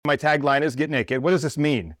my tagline is "Get Naked." What does this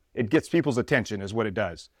mean? It gets people's attention, is what it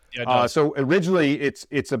does. Yeah, it does. So originally,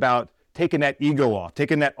 it's about taking that ego off,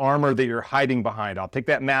 taking that armor that you're hiding behind off, take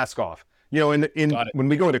that mask off. When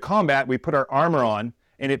we go into combat, we put our armor on,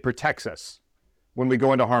 and it protects us when we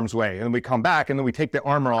go into harm's way. And then we come back, and then we take the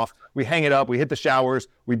armor off, we hang it up, we hit the showers,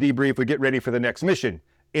 we debrief, we get ready for the next mission.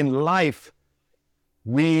 In life,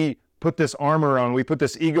 we put this armor on, we put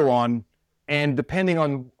this ego on, and depending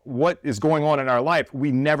on what is going on in our life,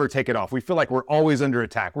 we never take it off. We feel like we're always under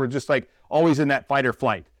attack. We're just like always in that fight or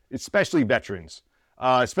flight, especially veterans,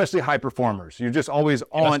 especially high performers. You're just always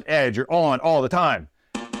on edge. You're on all the time.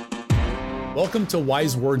 Welcome to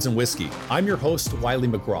Wise Words and Whiskey. I'm your host, Wiley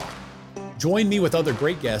McGraw. Join me with other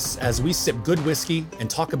great guests as we sip good whiskey and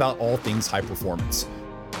talk about all things high performance.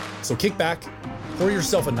 So kick back, pour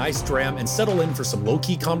yourself a nice dram, and settle in for some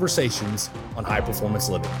low-key conversations on high performance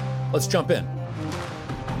living. Let's jump in.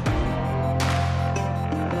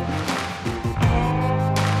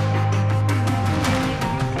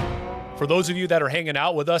 For those of you that are hanging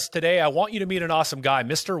out with us today, I want you to meet an awesome guy,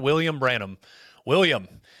 Mr. William Branum. William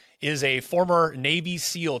is a former Navy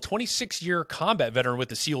SEAL, 26-year combat veteran with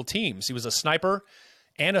the SEAL teams. He was a sniper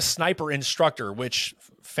and a sniper instructor, which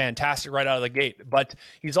fantastic right out of the gate. But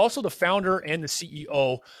he's also the founder and the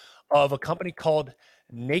CEO of a company called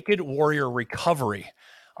Naked Warrior Recovery.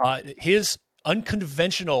 His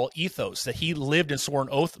unconventional ethos that he lived and swore an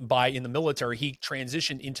oath by in the military, he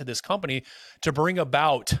transitioned into this company to bring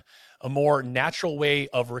about a more natural way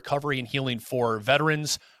of recovery and healing for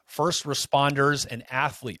veterans, first responders, and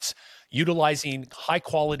athletes, utilizing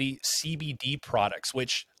high-quality CBD products,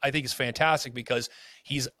 which I think is fantastic because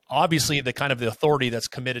he's obviously the kind of the authority that's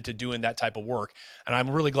committed to doing that type of work. And I'm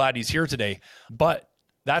really glad he's here today. But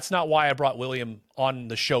that's not why I brought William on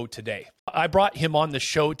the show today. I brought him on the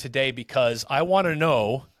show today because I want to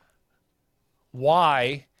know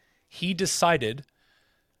why he decided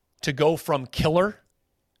to go from killer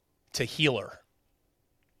to healer.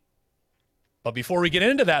 But before we get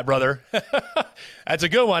into that, brother, that's a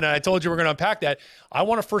good one. And I told you we're going to unpack that. I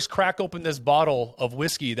want to first crack open this bottle of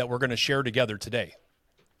whiskey that we're going to share together today.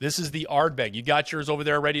 This is the Ardbeg. You got yours over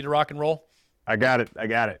there ready to rock and roll? I got it.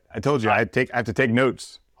 I told you I have to take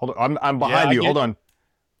notes. Hold on. I'm behind you. Hold on.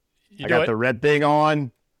 I got the red thing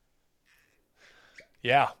on.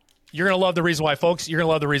 Yeah. You're going to love the reason why, folks. You're going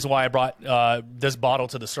to love the reason why I brought this bottle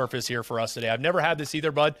to the surface here for us today. I've never had this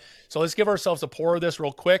either, bud. So let's give ourselves a pour of this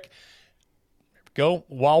real quick. Go.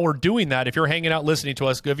 While we're doing that, if you're hanging out listening to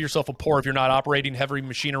us, give yourself a pour if you're not operating heavy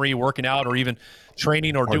machinery, working out, or even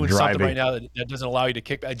training or doing driving something right now that doesn't allow you to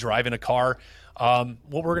kick back, drive in a car.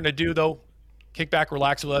 What we're going to do, though, kick back,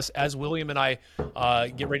 relax with us as William and I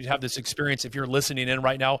get ready to have this experience. If you're listening in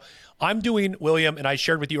right now, I'm doing, William, and I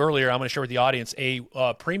shared with you earlier, I'm going to share with the audience, a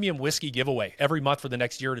premium whiskey giveaway every month for the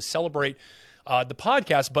next year to celebrate the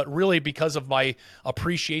podcast, but really because of my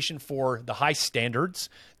appreciation for the high standards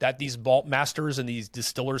that these vault masters and these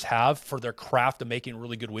distillers have for their craft of making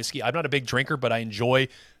really good whiskey. I'm not a big drinker, but I enjoy,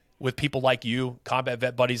 with people like you, combat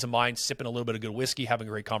vet buddies of mine, sipping a little bit of good whiskey, having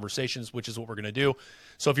great conversations, which is what we're going to do.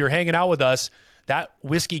 So if you're hanging out with us, that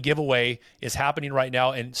whiskey giveaway is happening right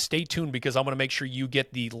now, and stay tuned because I'm going to make sure you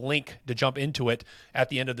get the link to jump into it at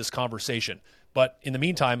the end of this conversation. But in the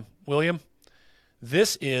meantime, William,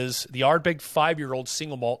 this is the Ardbeg 5-year-old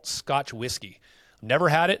single malt Scotch whiskey. Never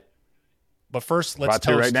had it, but first let's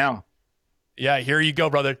toast right now. Yeah, here you go,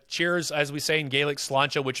 brother. Cheers, as we say in Gaelic,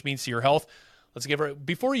 sláinte, which means to your health. Let's give her.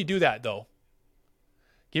 Before you do that, though,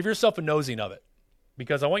 give yourself a nosing of it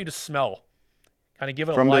because I want you to smell. Kind of give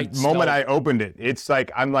it a light From the moment smell. I opened it, it's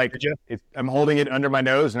like I'm holding it under my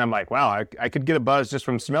nose, and I'm like, wow, I could get a buzz just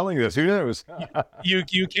from smelling this. Who knows?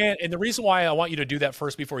 You can't. And the reason why I want you to do that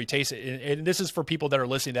first before you taste it, and this is for people that are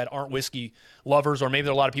listening that aren't whiskey lovers, or maybe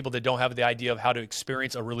there are a lot of people that don't have the idea of how to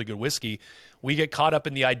experience a really good whiskey. We get caught up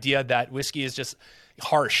in the idea that whiskey is just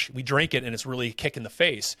harsh. We drink it and it's really a kick in the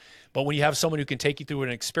face. But when you have someone who can take you through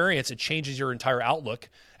an experience, it changes your entire outlook.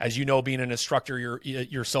 As you know, being an instructor,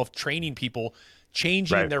 yourself training people,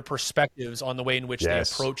 changing their perspectives on the way in which they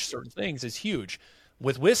approach certain things is huge.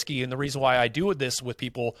 With whiskey, and the reason why I do this with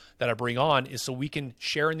people that I bring on is so we can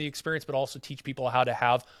share in the experience, but also teach people how to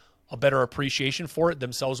have a better appreciation for it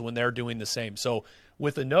themselves when they're doing the same. So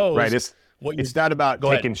with the nose, it's not about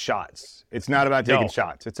taking shots. It's not about taking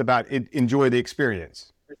shots. It's about enjoy the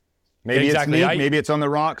experience. Maybe it's neat, maybe it's on the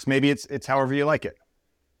rocks, maybe it's however you like it.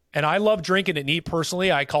 And I love drinking it neat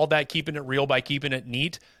personally. I call that keeping it real by keeping it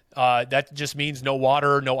neat. That just means no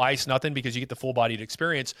water, no ice, nothing, because you get the full-bodied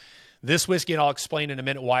experience. This whiskey, and I'll explain in a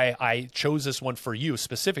minute why I chose this one for you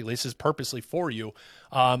specifically. This is purposely for you.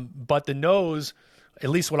 But the nose, at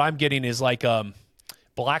least what I'm getting, is like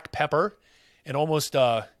black pepper, and almost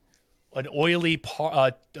an oily,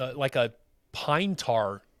 like a pine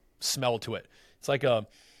tar smell to it. It's like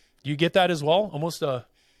you get that as well? Almost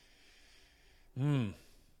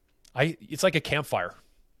it's like a campfire.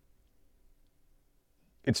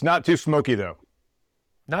 It's not too smoky though.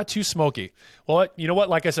 Not too smoky. Well, you know what?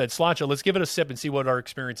 Like I said, Sláinte, let's give it a sip and see what our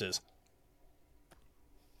experience is.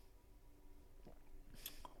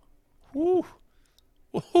 Woo.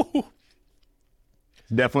 Woo.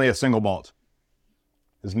 Definitely a single malt.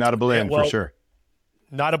 It's not a blend for sure.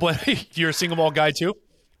 Not a blend. You're a single malt guy too?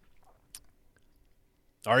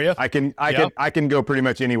 Are you? I can go pretty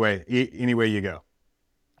much any way you go.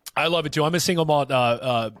 I love it too. I'm a single malt.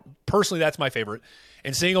 Personally, that's my favorite.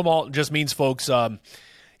 And single malt just means, folks,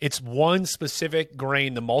 it's one specific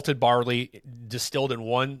grain, the malted barley, distilled in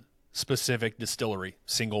one specific distillery,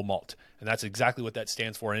 single malt. And that's exactly what that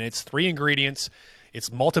stands for. And it's 3 ingredients.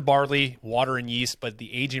 It's malted barley, water, and yeast, but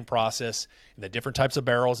the aging process and the different types of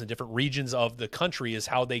barrels and different regions of the country is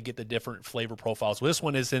how they get the different flavor profiles. Well, this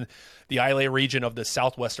one is in the Islay region of the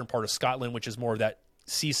southwestern part of Scotland, which is more of that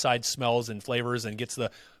seaside smells and flavors, and gets the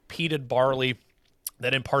peated barley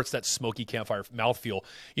that imparts that smoky campfire mouthfeel.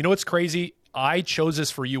 You know what's crazy? I chose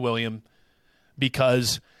this for you, William,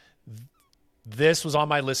 because this was on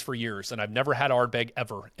my list for years, and I've never had Ardbeg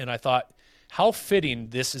ever. And I thought, how fitting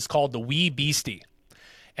this is called the Wee Beastie.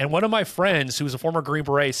 And one of my friends, who's a former Green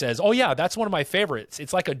Beret, says, oh, yeah, that's one of my favorites.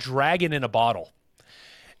 It's like a dragon in a bottle.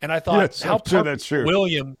 And I thought, that's true.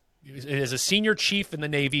 William, as a senior chief in the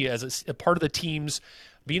Navy, as a part of the teams,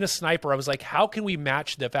 being a sniper, I was like, how can we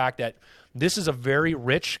match the fact that this is a very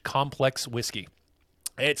rich, complex whiskey?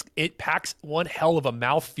 It packs one hell of a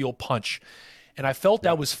mouthfeel punch. And I felt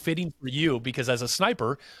that was fitting for you because as a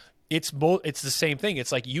sniper, it's the same thing.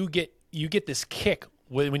 It's like you get this kick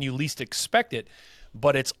when you least expect it,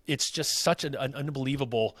 but it's just such an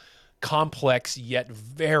unbelievable, complex yet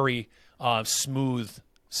very smooth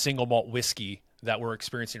single malt whiskey that we're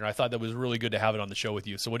experiencing. And I thought that was really good to have it on the show with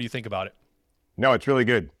you. So what do you think about it? No, it's really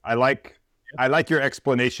good. I like your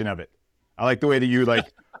explanation of it. I like the way that you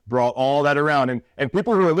brought all that around, and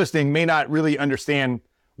people who are listening may not really understand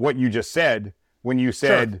what you just said when you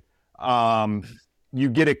said you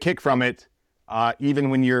get a kick from it even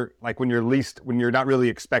when you're not really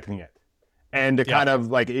expecting it. And to kind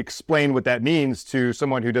of explain what that means to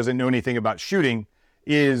someone who doesn't know anything about shooting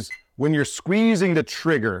is when you're squeezing the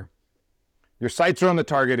trigger, your sights are on the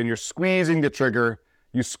target and you're squeezing the trigger,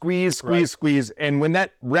 you squeeze, and when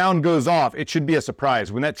that round goes off, it should be a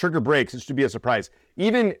surprise. When that trigger breaks, it should be a surprise.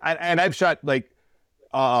 And I've shot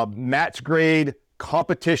match grade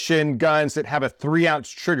competition guns that have a 3-ounce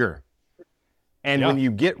trigger. And when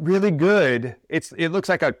you get really good, it looks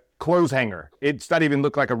like a clothes hanger. It's not even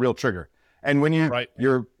look like a real trigger. And when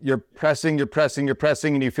you're pressing,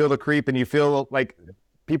 and you feel the creep, and you feel like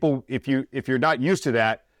people, if you're not used to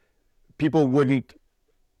that, people wouldn't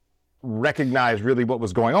recognize really what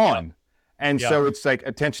was going on. And so it's like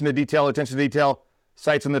attention to detail,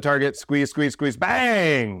 sights on the target, squeeze,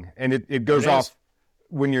 bang, and it goes off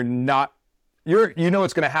when you're not. You know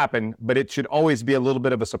it's going to happen, but it should always be a little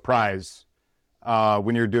bit of a surprise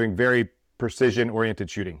when you're doing very precision-oriented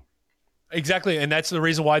shooting. Exactly, and that's the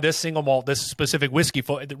reason why this single malt, this specific whiskey,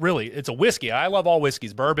 really, it's a whiskey. I love all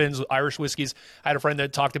whiskeys, bourbons, Irish whiskeys. I had a friend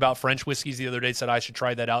that talked about French whiskeys the other day, said I should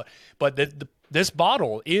try that out. But this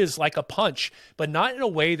bottle is like a punch, but not in a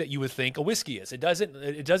way that you would think a whiskey is. It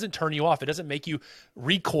doesn't turn you off. It doesn't make you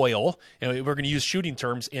recoil. We're going to use shooting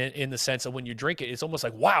terms in the sense of when you drink it, it's almost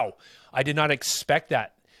like, wow, I did not expect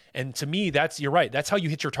that. And to me, you're right. That's how you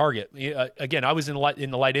hit your target. Again, I was in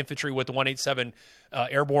the light infantry with the 187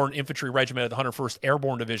 Airborne Infantry Regiment of the 101st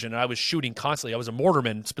Airborne Division, and I was shooting constantly. I was a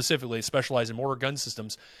mortarman, specifically specialized in mortar gun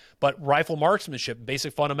systems. But rifle marksmanship,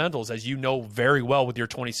 basic fundamentals, as you know very well with your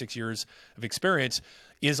 26 years of experience,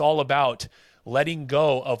 is all about letting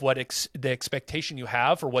go of what the expectation you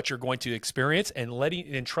have for what you're going to experience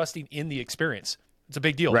and trusting in the experience. It's a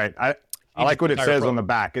big deal. Right. I like what it says on the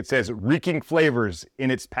back. It says wreaking flavors in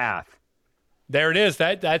its path. There it is.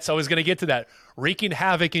 That's I was going to get to that. Wreaking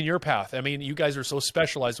havoc in your path. I mean, you guys are so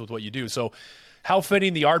specialized with what you do. So how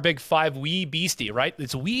fitting the Ardbeg 5 Wee Beastie, right?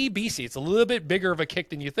 It's a Wee Beastie. It's a little bit bigger of a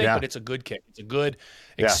kick than you think, but it's a good kick. It's a good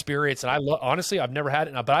experience. And honestly, I've never had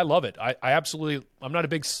it, but I love it. I absolutely, I'm not a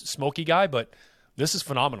big smoky guy, but this is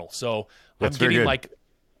phenomenal. So I'm getting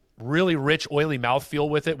really rich, oily mouthfeel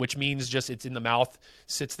with it, which means just it's in the mouth,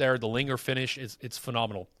 sits there. The linger finish it's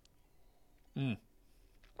phenomenal.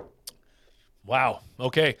 Wow.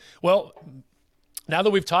 Okay. Well, now that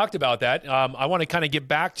we've talked about that, I want to kind of get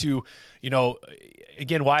back to,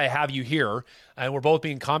 again, why I have you here. And we're both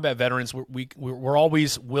being combat veterans. We're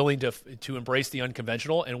always willing to embrace the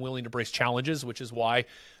unconventional and willing to embrace challenges, which is why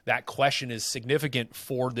that question is significant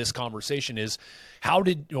for this conversation is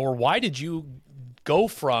why did you go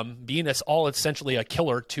from being essentially a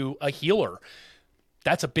killer to a healer?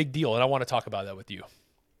 That's a big deal. And I want to talk about that with you.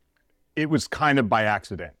 It was kind of by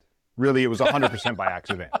accident. Really, it was 100% by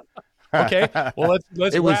accident. Okay. Well,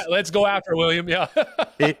 let's go after it, William. Yeah.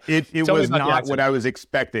 It was not what I was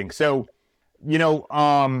expecting. So,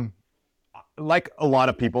 like a lot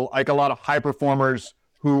of people, like a lot of high performers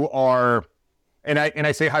who are, and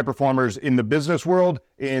I say high performers in the business world,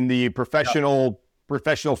 in the professional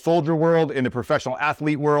soldier world, in the professional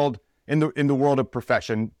athlete world, in the world of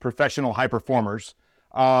professional high performers.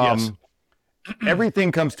 Yes.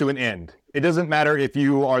 Everything comes to an end. It doesn't matter if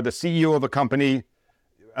you are the CEO of a company.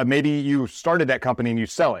 Maybe you started that company and you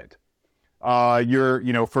sell it.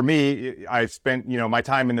 For me, I spent, my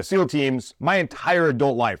time in the SEAL teams. My entire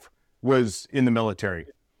adult life was in the military.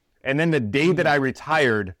 And then the day that I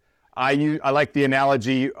retired, I like the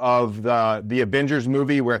analogy of the Avengers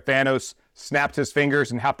movie where Thanos snaps his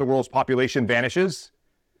fingers and half the world's population vanishes.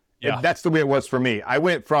 Yeah. That's the way it was for me. I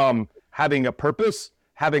went from having a purpose,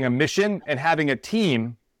 having a mission, and having a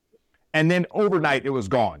team, and then overnight it was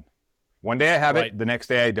gone. One day I have it, the next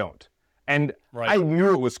day I don't. And I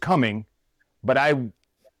knew it was coming, but I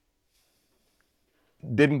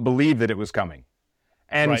didn't believe that it was coming.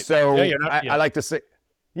 And so I like to say,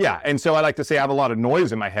 and so I like to say I have a lot of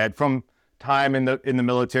noise in my head from time in the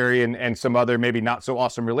military and some other maybe not so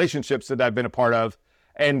awesome relationships that I've been a part of.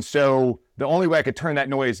 And so the only way I could turn that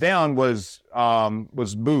noise down was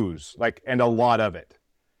booze, and a lot of it.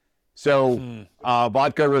 So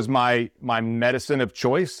vodka was my medicine of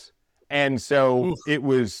choice. And so it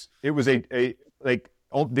was the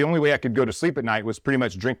only way I could go to sleep at night was pretty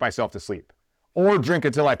much drink myself to sleep or drink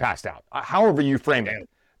until I passed out. However you frame it,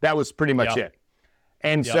 that was pretty much it.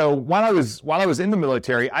 And so while I was in the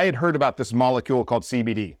military, I had heard about this molecule called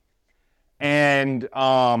CBD. And,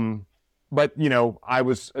 but I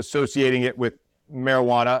was associating it with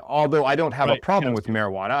marijuana, although I don't have a problem with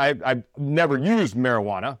marijuana. I've never used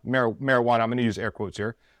marijuana. Marijuana, I'm going to use air quotes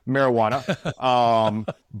here. Marijuana.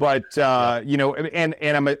 But and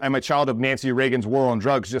I'm a child of Nancy Reagan's War on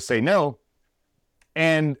Drugs, just say no.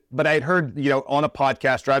 But I'd heard, on a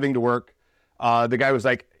podcast driving to work, the guy was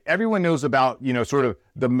like, everyone knows about, sort of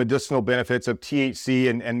the medicinal benefits of THC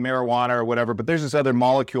and marijuana or whatever, but there's this other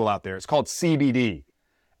molecule out there. It's called CBD.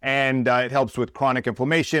 And it helps with chronic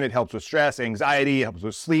inflammation. It helps with stress, anxiety. It helps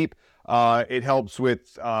with sleep. It helps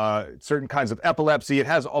with certain kinds of epilepsy. It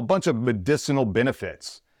has a bunch of medicinal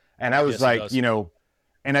benefits. And I was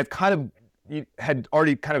and I've had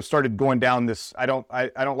already kind of started going down this, I don't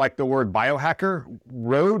like the word biohacker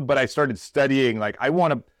road, but I started studying, I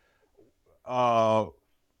want to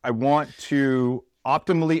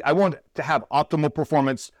have optimal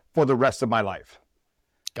performance for the rest of my life.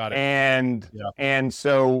 Got it. And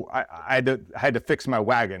so I had to fix my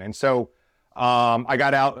wagon. And so I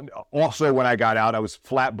got out. Also, when I got out, I was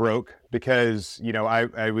flat broke because I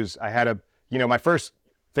had my first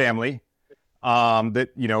family that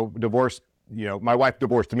divorced. My wife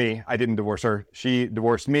divorced me. I didn't divorce her. She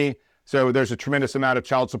divorced me. So there's a tremendous amount of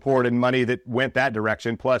child support and money that went that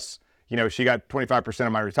direction. Plus, she got 25%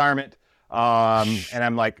 of my retirement. And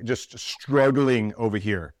I'm just struggling over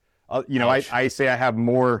here. I say I have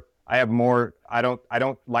more. I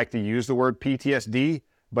don't like to use the word PTSD,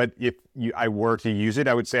 but if I were to use it,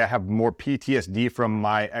 I would say I have more PTSD from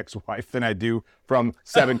my ex-wife than I do from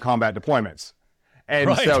 7 combat deployments. And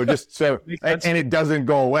and it doesn't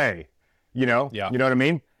go away, you know what I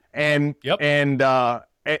mean? And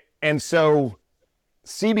so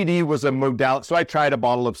CBD was a modality. So I tried a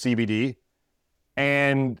bottle of CBD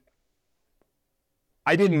and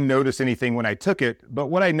I didn't notice anything when I took it, but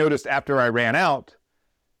what I noticed after I ran out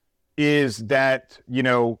is that,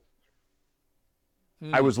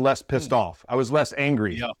 I was less pissed off. I was less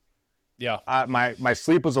angry. My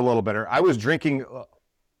sleep was a little better. I was drinking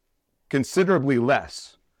considerably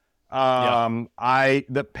less.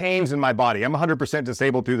 The pains in my body, I'm 100%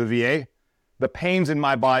 disabled through the VA. The pains in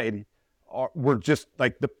my body were just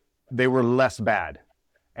they were less bad.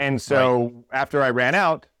 And so after I ran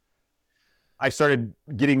out, I started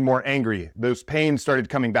getting more angry. Those pains started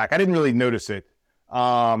coming back. I didn't really notice it.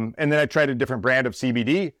 And then I tried a different brand of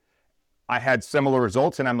CBD. I had similar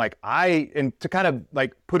results. And I'm and to kind of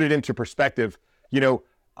put it into perspective,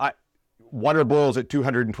 water boils at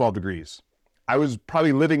 212 degrees. I was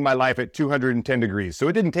probably living my life at 210 degrees. So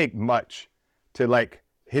it didn't take much to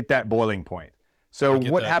hit that boiling point. So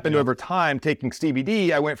what happened over time, taking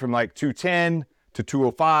CBD, I went from like 210 to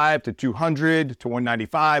 205 to 200 to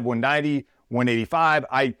 195, 190,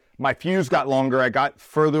 185. My fuse got longer. I got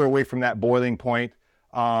further away from that boiling point.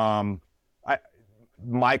 My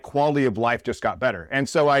quality of life just got better. And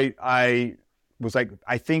so I was like,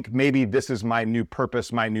 I think maybe this is my new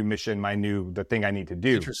purpose, my new mission, the thing I need to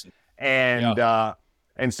do. Interesting.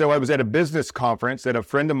 And so I was at a business conference that a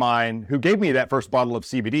friend of mine who gave me that first bottle of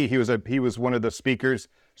CBD, he was one of the speakers.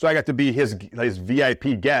 So I got to be his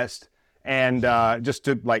VIP guest and just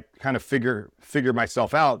to like kind of figure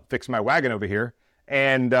myself out, fix my wagon over here.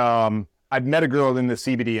 And I'd met a girl in the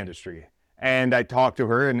CBD industry and I talked to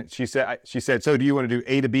her and she said, so do you want to do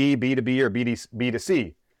A to B, B to B, or B to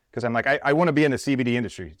C? Because I'm like, I want to be in the CBD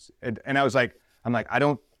industry. And I was like, I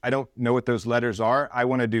don't know what those letters are. I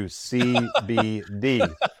want to do CBD.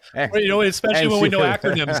 Well, especially when we know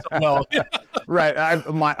acronyms so well. Right.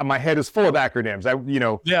 My head is full of acronyms.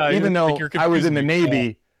 Even though I was in the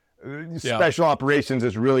Navy, Special Operations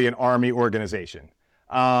is really an Army organization.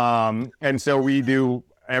 And so we do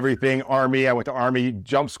everything Army. I went to Army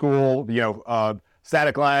jump school,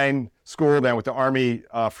 static line school. Then I went to Army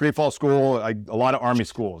free fall school, a lot of Army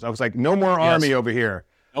schools. I was like, no more Army over here.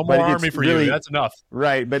 No more Army for you. That's enough.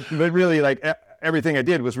 Right. But really, like everything I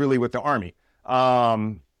did was really with the Army.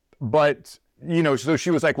 But, so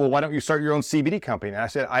she was like, well, why don't you start your own CBD company? And I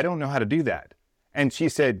said, I don't know how to do that. And she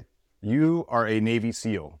said, you are a Navy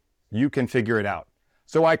SEAL. You can figure it out.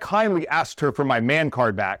 So I kindly asked her for my man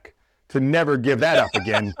card back to never give that up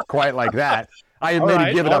again, quite like that. I had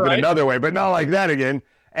maybe give it up in another way, but not like that again.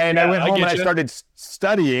 And I went home and I started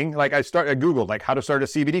studying, I Googled like how to start a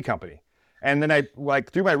CBD company. And then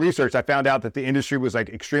through my research, I found out that the industry was like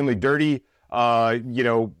extremely dirty.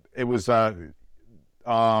 It was,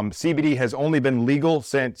 CBD has only been legal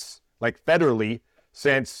federally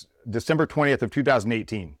since December 20th of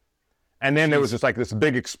 2018. And then there was just like this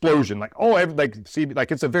big explosion,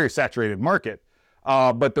 CBD, it's a very saturated market,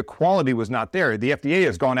 but the quality was not there. The FDA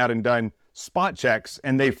has gone out and done spot checks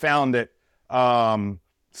and they found that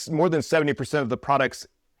more than 70% of the products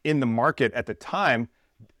in the market at the time,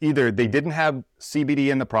 either they didn't have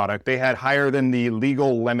CBD in the product, they had higher than the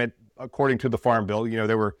legal limit according to the Farm Bill.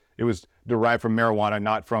 It was derived from marijuana,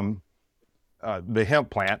 not from the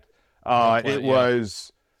hemp plant. It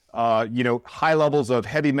was, high levels of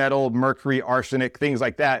heavy metal, mercury, arsenic, things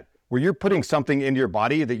like that, where you're putting something into your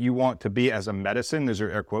body that you want to be as a medicine. Those are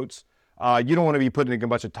air quotes. You don't want to be putting a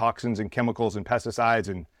bunch of toxins and chemicals and pesticides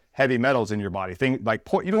and heavy metals in your body. You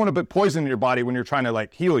don't want to put poison in your body when you're trying to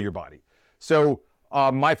heal your body. So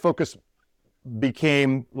my focus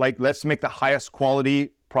became let's make the highest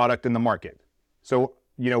quality product in the market. So,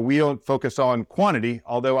 we don't focus on quantity,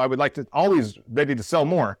 although I would like to always ready to sell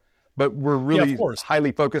more, but we're really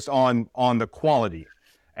highly focused on the quality.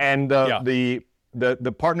 And the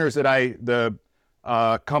partners the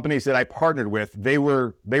companies that I partnered with, they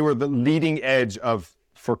were the leading edge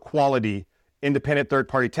for quality, independent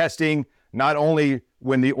third-party testing, not only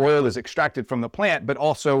when the oil is extracted from the plant, but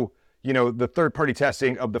also the third-party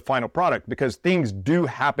testing of the final product, because things do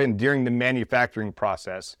happen during the manufacturing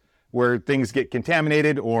process where things get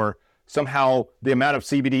contaminated or somehow the amount of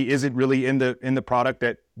CBD isn't really in the product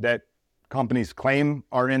that companies claim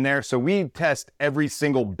are in there. So we test every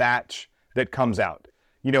single batch that comes out.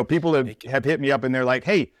 People have hit me up and they're like,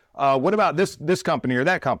 hey, what about this company or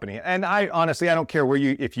that company? And I honestly don't care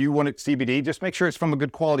if you want it CBD, just make sure it's from a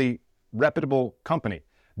good quality, reputable company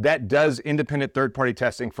that does independent third-party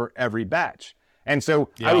testing for every batch. And so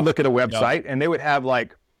I would look at a website and they would have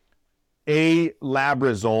a lab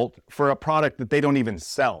result for a product that they don't even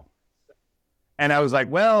sell. And I was like,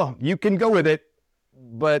 well, you can go with it,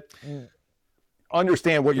 but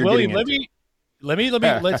understand what you're getting into. I'm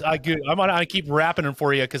gonna keep wrapping them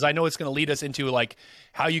for you because I know it's going to lead us into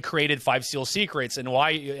how you created 5 Seal Secrets and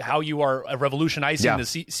how you are revolutionizing the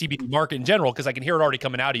CBD market in general, because I can hear it already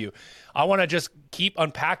coming out of you. I want to just keep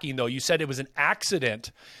unpacking though. You said it was an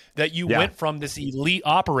accident that you went from this elite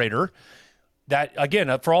operator that,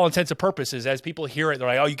 again, for all intents and purposes, as people hear it, they're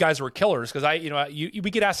like, "Oh, you guys were killers." Because we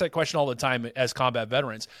get asked that question all the time as combat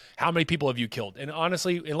veterans. How many people have you killed? And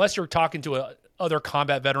honestly, unless you're talking to other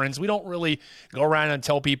combat veterans, we don't really go around and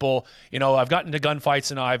tell people, I've gotten into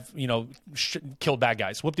gunfights and I've, killed bad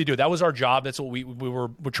guys. Whoop-de-doo. That was our job. That's what we were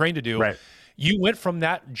trained to do. Right. You went from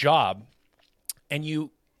that job and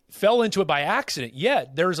you fell into it by accident.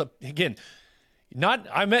 Yet there's I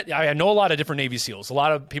know a lot of different Navy SEALs. A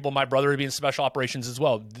lot of people, my brother would be in special operations as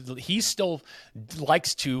well. He still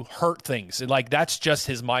likes to hurt things. And that's just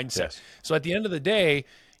his mindset. Yes. So at the end of the day,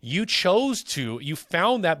 You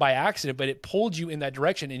found that by accident, but it pulled you in that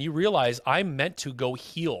direction, and you realize I'm meant to go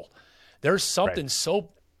heal. There's something so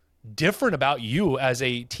different about you as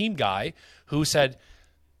a team guy who said,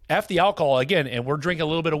 F the alcohol again, and we're drinking a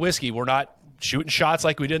little bit of whiskey. We're not shooting shots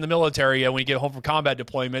like we did in the military when we get home from combat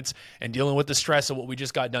deployments and dealing with the stress of what we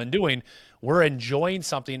just got done doing. We're enjoying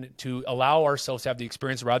something to allow ourselves to have the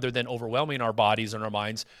experience rather than overwhelming our bodies and our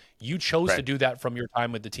minds. You chose to do that from your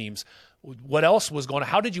time with the teams. What else was going on?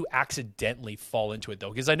 How did you accidentally fall into it,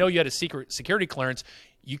 though? Because I know you had a secret security clearance.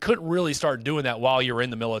 You couldn't really start doing that while you were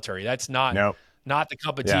in the military. That's not the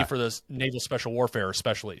cup of tea for the naval special warfare,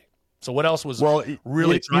 especially. So what else was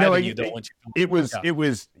really driving you, though? It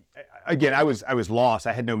was again, I was lost.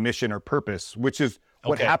 I had no mission or purpose, which is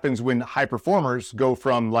what happens when high performers go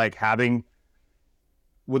from like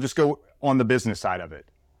we'll just go on the business side of it.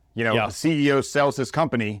 The CEO sells his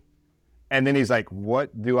company, and then he's like,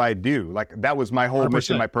 what do I do? Like, that was my whole 100%.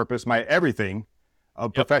 Mission, my purpose, my everything. A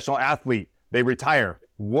professional athlete, they retire.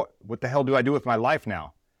 What the hell do I do with my life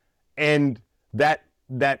now? And that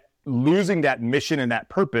losing that mission and that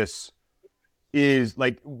purpose is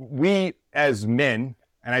like, we as men,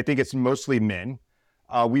 and I think it's mostly men,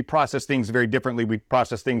 we process things very differently. We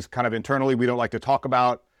process things kind of internally. We don't like to talk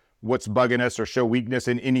about what's bugging us or show weakness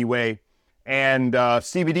in any way. And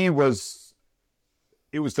CBD was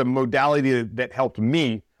the modality that helped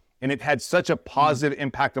me, and it had such a positive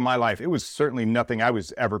impact on my life. It was certainly nothing I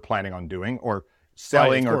was ever planning on doing or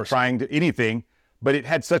selling or trying to anything, but it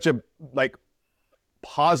had such a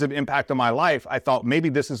positive impact on my life. I thought maybe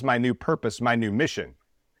this is my new purpose, my new mission,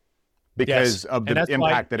 because of the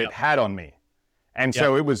impact that it had on me. And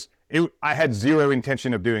so I had zero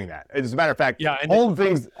intention of doing that. As a matter of fact, all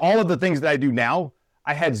of the things that I do now,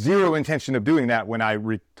 I had zero intention of doing that when I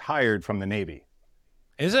retired from the Navy.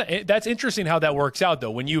 That's interesting how that works out,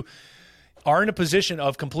 though. When you are in a position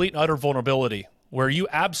of complete and utter vulnerability, where you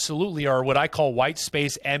absolutely are what I call white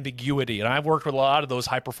space ambiguity. And I've worked with a lot of those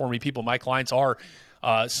high-performing people. My clients are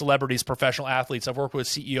celebrities, professional athletes. I've worked with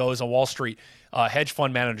CEOs on Wall Street, hedge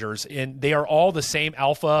fund managers, and they are all the same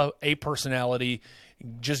alpha, A personality,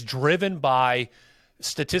 just driven by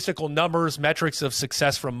statistical numbers, metrics of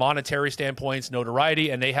success from monetary standpoints, notoriety,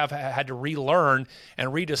 and they have had to relearn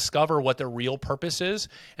and rediscover what their real purpose is.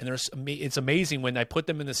 And it's amazing when I put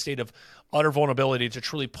them in the state of utter vulnerability to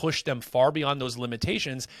truly push them far beyond those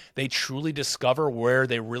limitations, they truly discover where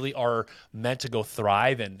they really are meant to go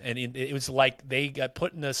thrive. And it was like they got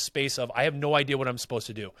put in this space of, I have no idea what I'm supposed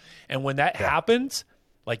to do. And when that happens,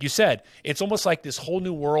 like you said, it's almost like this whole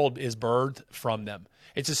new world is birthed from them.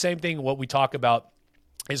 It's the same thing what we talk about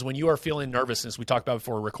is when you are feeling nervousness, we talked about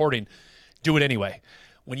before recording, do it anyway.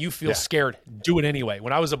 When you feel scared, do it anyway.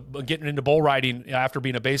 When I was getting into bull riding after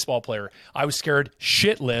being a baseball player, I was scared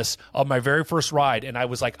shitless of my very first ride. And I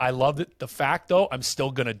was like, I love it. The fact, though, I'm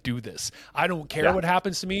still going to do this. I don't care what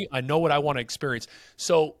happens to me. I know what I want to experience.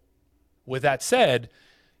 So with that said,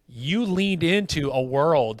 you leaned into a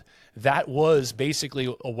world that was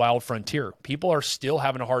basically a wild frontier. People are still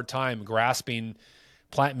having a hard time grasping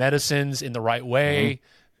plant medicines in the right way. Mm-hmm.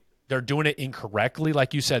 They're doing it incorrectly.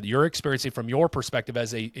 Like you said, you're experiencing from your perspective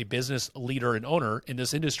as a business leader and owner in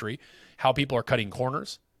this industry, how people are cutting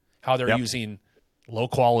corners, how they're using low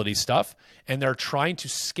quality stuff, and they're trying to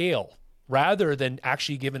scale rather than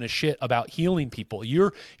actually giving a shit about healing people.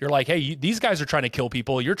 You're like, hey, these guys are trying to kill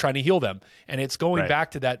people. You're trying to heal them. And it's going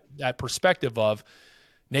back to that perspective of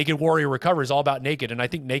Naked Warrior Recovery is all about naked. And I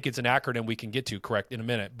think naked's an acronym we can get to correct in a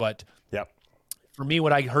minute. But for me,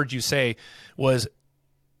 what I heard you say was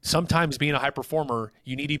sometimes being a high performer,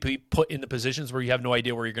 you need to be put in the positions where you have no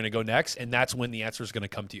idea where you're going to go next. And that's when the answer is going to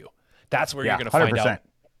come to you. That's where you're going to find 100%. out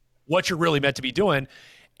what you're really meant to be doing.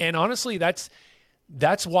 And honestly, that's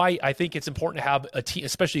why I think it's important to have a team,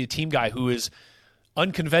 especially a team guy who is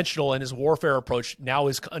unconventional in his warfare approach, now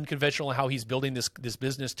is unconventional in how he's building this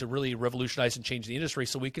business to really revolutionize and change the industry,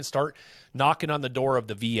 so we can start knocking on the door of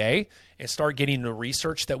the VA and start getting the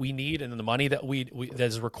research that we need and the money that that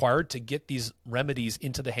is required to get these remedies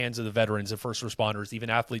into the hands of the veterans and first responders, even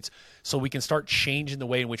athletes, so we can start changing the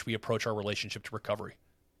way in which we approach our relationship to recovery.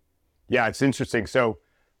 Yeah, it's interesting. So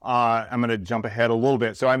I'm going to jump ahead a little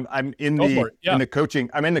bit. So I'm in the coaching.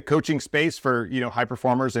 I'm in the coaching space for high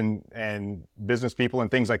performers and business people and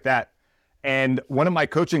things like that. And one of my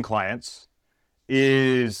coaching clients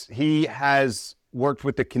he has worked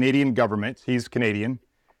with the Canadian government. He's Canadian,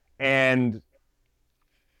 and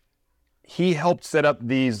he helped set up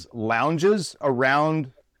these lounges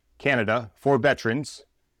around Canada for veterans.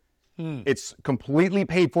 It's completely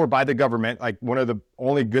paid for by the government. Like one of the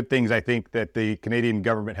only good things I think that the Canadian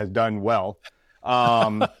government has done well.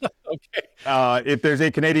 If there's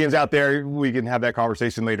any Canadians out there, we can have that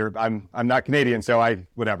conversation later. I'm not Canadian, so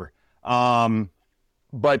whatever.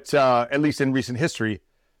 But at least in recent history,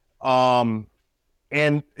 and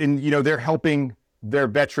they're helping their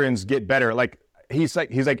veterans get better. Like he's like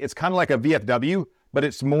it's kind of like a VFW, but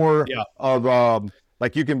it's more of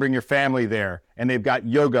like you can bring your family there, and they've got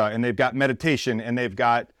yoga, and they've got meditation, and they've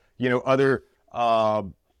got other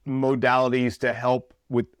modalities to help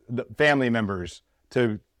with the family members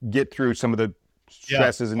to get through some of the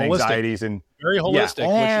stresses and anxieties, and very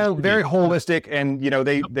holistic. Very holistic, and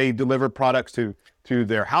they deliver products to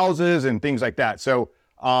their houses and things like that. So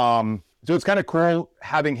it's kind of cool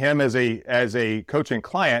having him as a coach and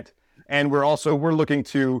client, and we're looking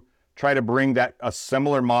to try to bring a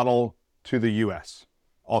similar model to the U.S.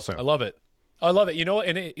 also. I love it.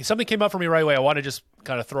 And something came up for me right away. I want to just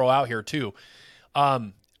kind of throw out here too.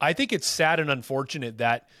 I think it's sad and unfortunate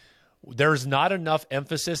that there's not enough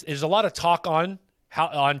emphasis. There's a lot of talk on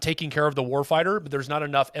taking care of the warfighter, but there's not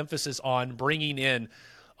enough emphasis on bringing in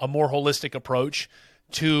a more holistic approach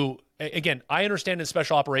to, again, I understand in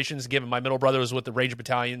special operations, given my middle brother was with the Ranger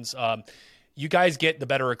battalions, you guys get the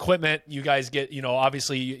better equipment. You guys get,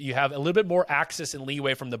 obviously you have a little bit more access and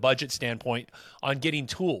leeway from the budget standpoint on getting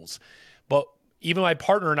tools. But even my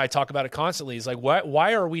partner and I talk about it constantly. It's like,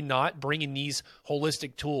 why are we not bringing these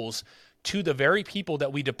holistic tools to the very people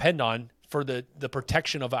that we depend on for the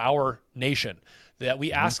protection of our nation, that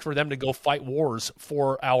we ask for them to go fight wars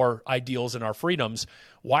for our ideals and our freedoms?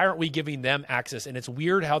 Why aren't we giving them access? And it's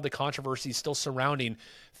weird how the controversy is still surrounding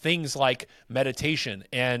things like meditation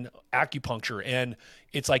and acupuncture, and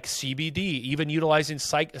it's like CBD, even utilizing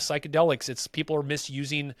psychedelics. It's people are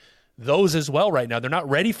misusing those as well right now. They're not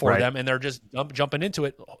ready for them, and they're just jumping into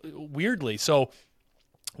it weirdly. So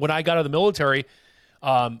when I got out of the military,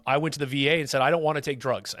 I went to the VA and said, I don't want to take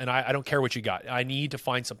drugs, and I don't care what you got. I need to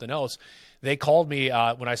find something else. They called me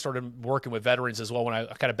when I started working with veterans as well, when I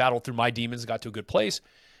kind of battled through my demons, got to a good place.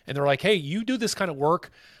 And they're like, hey, you do this kind of work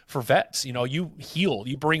for vets. You heal.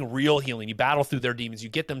 You bring real healing. You battle through their demons. You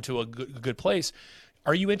get them to a good place.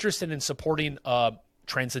 Are you interested in supporting a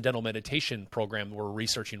transcendental meditation program we're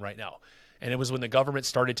researching right now? And it was when the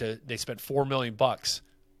government they spent $4 million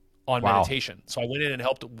on meditation. So I went in and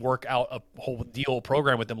helped work out a whole deal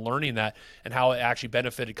program with them, learning that and how it actually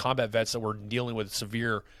benefited combat vets that were dealing with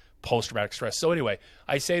severe post-traumatic stress. So anyway,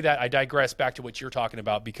 I say that, I digress back to what you're talking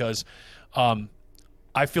about, because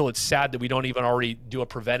I feel it's sad that we don't even already do a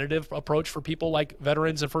preventative approach for people like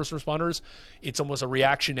veterans and first responders. It's almost a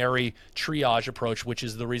reactionary triage approach, which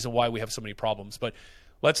is the reason why we have so many problems. But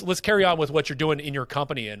let's carry on with what you're doing in your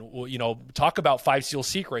company, and talk about 5 SEAL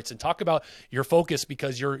secrets and talk about your focus,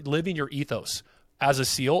 because you're living your ethos as a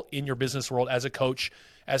SEAL in your business world, as a coach,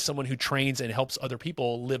 as someone who trains and helps other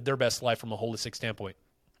people live their best life from a holistic standpoint.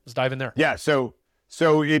 Let's dive in there. Yeah. So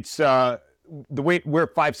it's where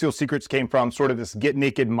 5 SEAL secrets came from, sort of this get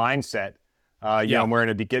naked mindset. I'm wearing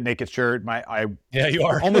a get naked shirt. You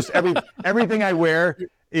are. Almost everything I wear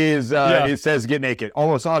is it says get naked,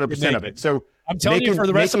 almost 100% of it. So I'm telling you, for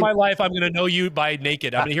the rest of my life, I'm going to know you by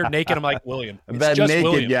naked. I'm going to hear naked. I'm like, William. It's that just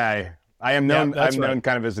naked William. guy. I am known. I'm known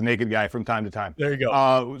kind of as a naked guy from time to time. There you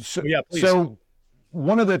go. Please. So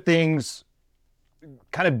one of the things,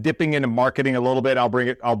 kind of dipping into marketing a little bit, I'll bring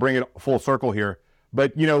it full circle here.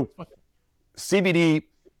 But CBD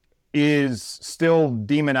is still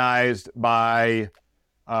demonized by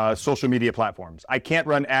social media platforms. I can't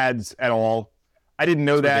run ads at all. I didn't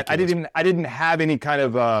know that. Ridiculous. I didn't have any kind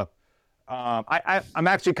of. I'm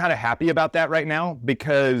actually kind of happy about that right now,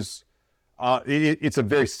 because it's a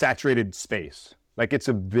very saturated space. Like, it's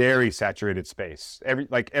a very saturated space.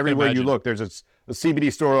 Everywhere you look, there's a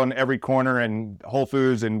CBD store on every corner, and Whole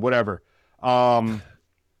Foods and whatever. And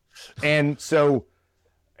so,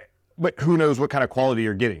 but who knows what kind of quality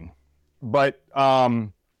you're getting? But it's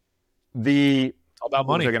all about money.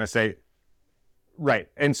 What was I going to say? Right.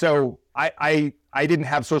 And so I didn't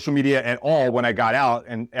have social media at all when I got out,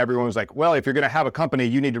 and everyone was like, well, if you're going to have a company,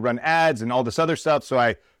 you need to run ads and all this other stuff. So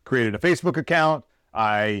I created a Facebook account.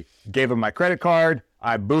 I gave them my credit card.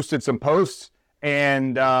 I boosted some posts,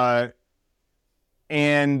 and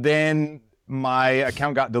then my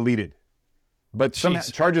account got deleted. But some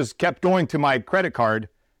charges kept going to my credit card,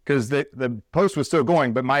 because the post was still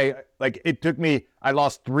going. But it took me, I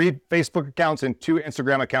lost 3 Facebook accounts and 2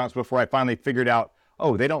 Instagram accounts before I finally figured out,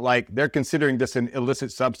 they're considering this an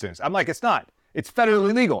illicit substance. I'm like, it's not. It's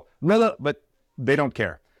federally legal. But they don't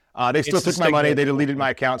care. They still took my money. They deleted my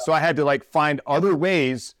account. So I had to find other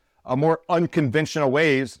ways, more unconventional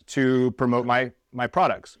ways to promote my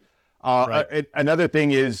products. Another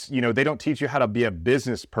thing is, they don't teach you how to be a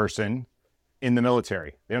business person in the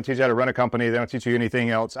military. They don't teach you how to run a company. They don't teach you anything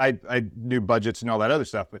else. I knew budgets and all that other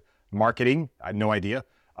stuff, but marketing, I had no idea.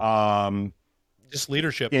 Just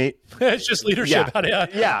leadership. It's just leadership.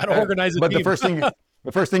 Yeah, how to organize a but team. the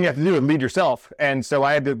first thing you have to do is lead yourself. And so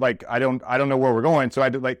I had to I don't know where we're going. So I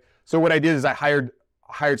did so what I did is I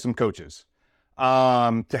hired some coaches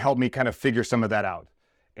to help me kind of figure some of that out.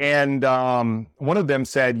 And one of them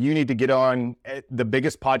said, you need to get on the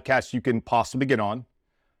biggest podcast you can possibly get on.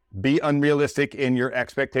 Be unrealistic in your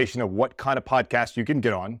expectation of what kind of podcast you can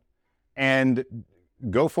get on, and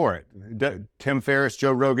go for it. Tim Ferriss,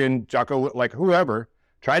 Joe Rogan, Jocko, whoever,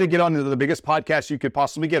 try to get on the biggest podcast you could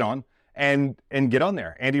possibly get on and get on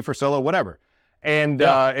there. Andy Frisella, whatever. And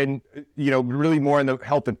really more in the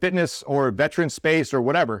health and fitness or veteran space or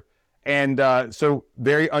whatever. And so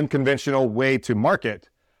very unconventional way to market.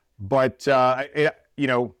 But,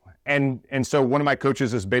 and so one of my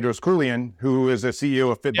coaches is Bedros Keuilian, who is a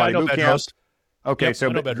CEO of Fit Body Boot Camp. Okay, yep,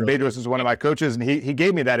 so Bedros is one of my coaches, and he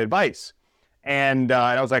gave me that advice. And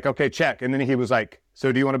I was like, okay, check. And then he was like,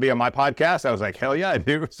 so do you want to be on my podcast? I was like, hell yeah, I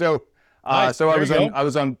do. So nice. I was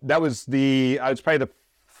on, I was probably the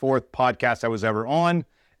fourth podcast I was ever on.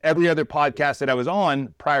 Every other podcast that I was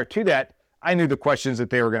on prior to that, I knew the questions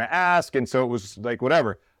that they were going to ask. And so it was like,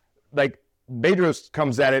 whatever. Bedros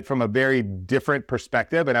comes at it from a very different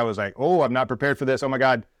perspective. And I was like, oh, I'm not prepared for this. Oh my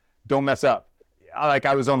God, don't mess up.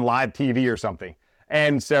 I was on live TV or something.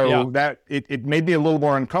 And so that it made me a little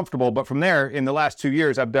more uncomfortable. But from there, in the last 2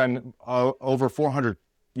 years, I've done over 400,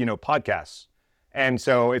 podcasts. And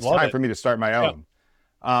so it's time for me to start my own.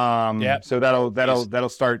 So that'll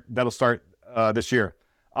start this year.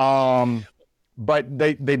 But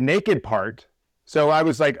the naked part. So I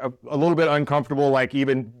was like a little bit uncomfortable,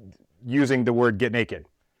 even using the word get naked,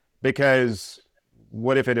 because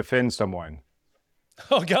what if it offends someone?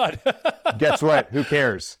 Oh God. Guess what? Who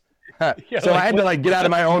cares? So I had to get out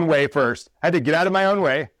of my own way first. I had to get out of my own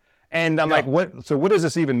way. And I'm like, what? So what does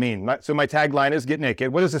this even mean? So my tagline is get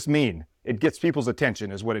naked. What does this mean? It gets people's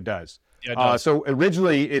attention is what it does. Yeah, it does. So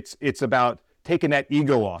originally it's about taking that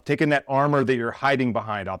ego off, taking that armor that you're hiding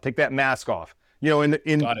behind off, take that mask off. When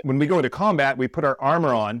we go into combat, we put our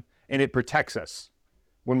armor on and it protects us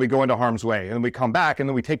when we go into harm's way. And then we come back and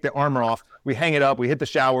then we take the armor off, we hang it up, we hit the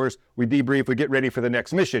showers, we debrief, we get ready for the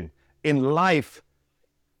next mission. In life,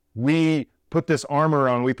 we put this armor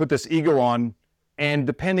on, we put this ego on, and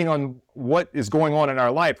depending on what is going on in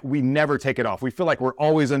our life, we never take it off. We feel like we're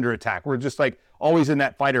always under attack. We're just always in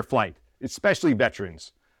that fight or flight, especially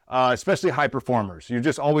veterans, especially high performers. You're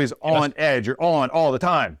just always on edge. You're on all the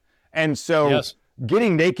time. And so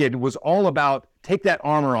getting naked was all about take that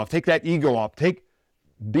armor off, take that ego off,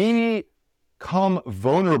 become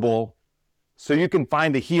vulnerable so you can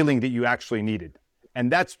find the healing that you actually needed.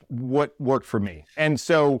 And that's what worked for me. And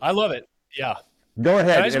so I love it. Yeah. Go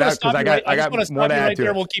ahead. I got more to add to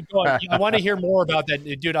it. We'll keep going. I want to hear more about that,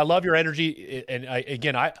 dude. I love your energy. And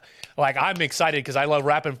I'm excited because I love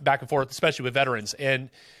rapping back and forth, especially with veterans. And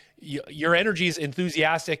your energy is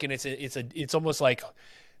enthusiastic, and it's almost like,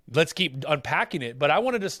 let's keep unpacking it. But I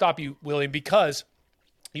wanted to stop you, William, because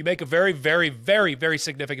you make a very, very, very, very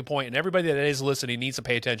significant point, and everybody that is listening needs to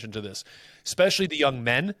pay attention to this, especially the young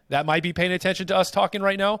men that might be paying attention to us talking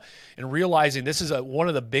right now and realizing this is one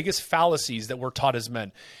of the biggest fallacies that we're taught as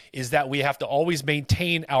men, is that we have to always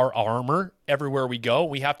maintain our armor everywhere we go.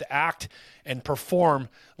 We have to act and perform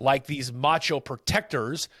like these macho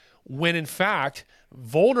protectors when, in fact,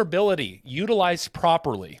 vulnerability utilized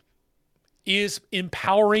properly is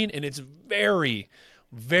empowering, and it's very,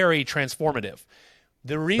 very transformative.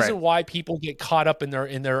 The reason why people get caught up in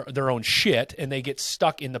their own shit and they get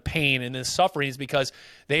stuck in the pain and the suffering is because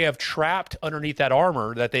they have trapped underneath that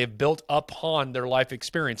armor that they have built upon their life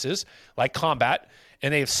experiences, like combat,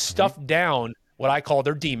 and they have stuffed down what I call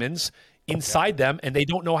their demons inside them, and they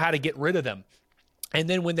don't know how to get rid of them. And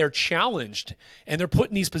then when they're challenged and they're put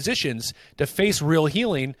in these positions to face real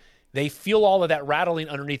healing, they feel all of that rattling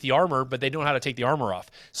underneath the armor, but they don't know how to take the armor off.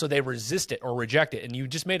 So they resist it or reject it. And you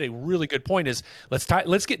just made a really good point is let's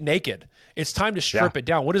get naked. It's time to strip it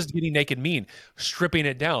down. What does getting naked mean? Stripping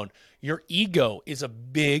it down. Your ego is a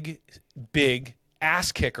big, big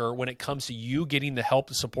ass kicker when it comes to you getting the help,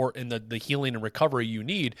 the support, and the healing and recovery you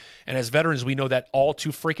need. And as veterans, we know that all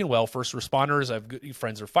too freaking well. First responders, I have good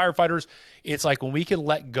friends who are firefighters. It's like when we can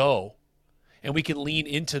let go and we can lean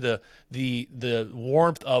into the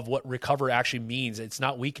warmth of what recover actually means. It's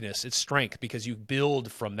not weakness, it's strength, because you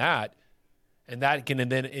build from that, and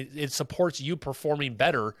then it supports you performing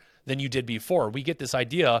better than you did before. We get this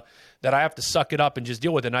idea that I have to suck it up and just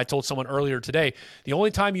deal with it. And I told someone earlier today, the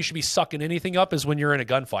only time you should be sucking anything up is when you're in a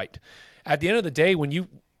gunfight. At the end of the day, when you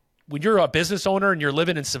when you're a business owner and you're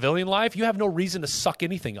living in civilian life, you have no reason to suck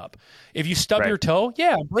anything up. If you stub your toe,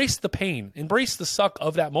 yeah, embrace the pain, embrace the suck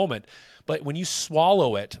of that moment. But when you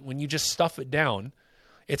swallow it, when you just stuff it down,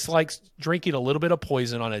 it's like drinking a little bit of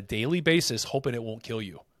poison on a daily basis, hoping it won't kill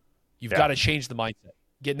you. You've got to change the mindset.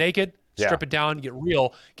 Get naked, strip it down, get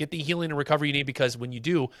real, get the healing and recovery you need, because when you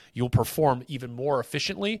do, you'll perform even more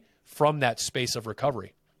efficiently from that space of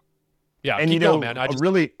recovery. Yeah, and keep going, man.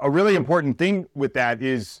 a really important thing with that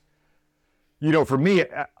is, for me,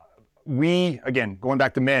 again, going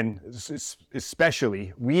back to men,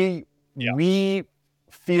 especially, we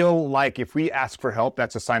feel like if we ask for help,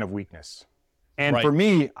 that's a sign of weakness. And for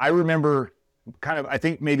me, I remember I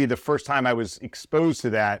think maybe the first time I was exposed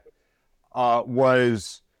to that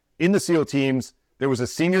was in the SEAL teams. There was a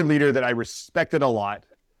senior leader that I respected a lot.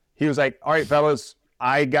 He was like, all right, fellas,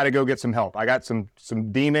 I got to go get some help. I got some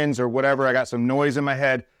demons or whatever. I got some noise in my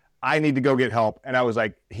head. I need to go get help. And I was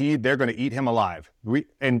like, they're going to eat him alive.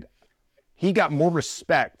 And he got more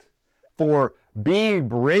respect for being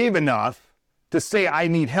brave enough to say, I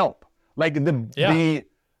need help. Like the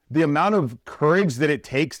amount of courage that it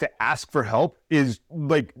takes to ask for help is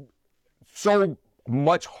like so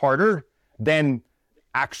much harder than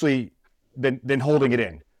actually than holding it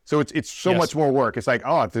in. So it's so much more work. It's like,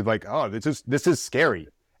 this is scary,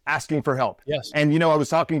 asking for help. Yes. And I was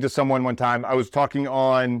talking to someone one time. I was talking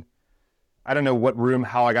on, I don't know what room,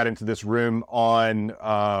 how I got into this room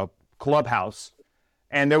on Clubhouse.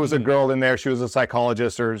 And there was a girl in there. She was a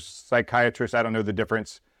psychologist or psychiatrist. I don't know the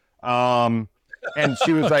difference. And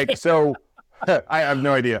she was like, so I have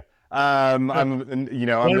no idea. I'm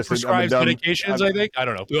just prescribes medications, I think. I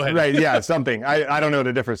don't know. Go ahead. Right. Yeah. Something. I don't know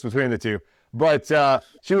the difference between the two. But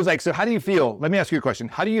she was like, so how do you feel? Let me ask you a question.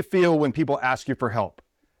 How do you feel when people ask you for help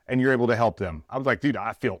and you're able to help them? I was like, dude,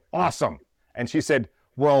 I feel awesome. And she said,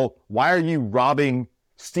 well, why are you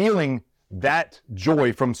stealing that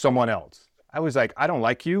joy from someone else? I was like, I don't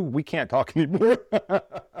like you. We can't talk anymore.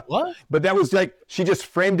 What? But that was like, she just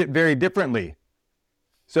framed it very differently.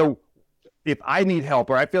 So if I need help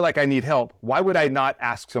or I feel like I need help, why would I not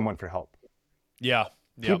ask someone for help? Yeah.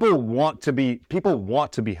 People want to be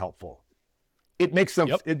helpful. It makes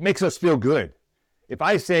us feel good. If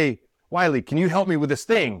I say, Wiley, can you help me with this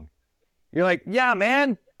thing? You're like, yeah,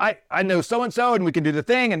 man, I know so-and-so and we can do the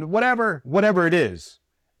thing and whatever it is.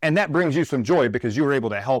 And that brings you some joy because you were able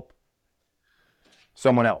to help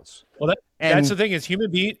someone else. Well, that's the thing is human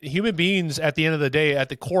beings at the end of the day, at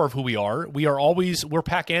the core of who we're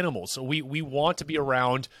pack animals. So we want to be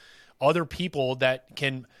around other people that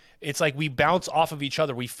can, it's like we bounce off of each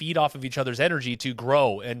other. We feed off of each other's energy to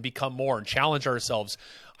grow and become more and challenge ourselves.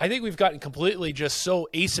 I think we've gotten completely just so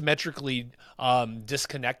asymmetrically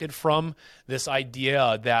disconnected from this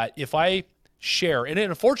idea that if I share, and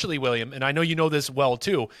unfortunately, William, and I know you know this well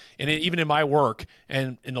too, and even in my work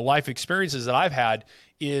and in the life experiences that I've had,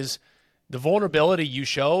 is the vulnerability you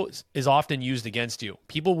show is often used against you.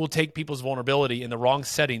 People will take people's vulnerability in the wrong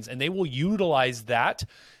settings and they will utilize that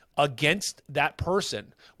against that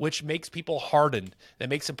person, which makes people harden. That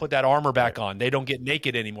makes them put that armor back on. They don't get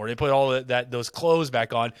naked anymore. They put all those clothes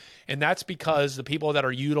back on. And that's because the people that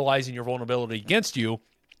are utilizing your vulnerability against you,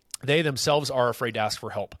 they themselves are afraid to ask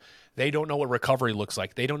for help. They don't know what recovery looks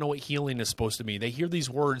like. They don't know what healing is supposed to mean. They hear these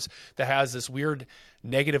words that has this weird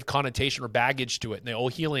negative connotation or baggage to it. And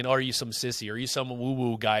they, healing, are you some sissy? Are you some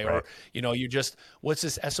woo-woo guy? Right. Or, you just, what's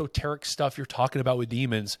this esoteric stuff you're talking about with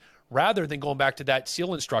demons? Rather than going back to that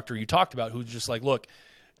SEAL instructor you talked about who's just like, look,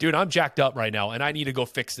 dude, I'm jacked up right now and I need to go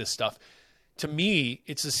fix this stuff. To me,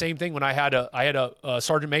 it's the same thing when I had a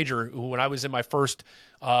sergeant major who, when I was in my first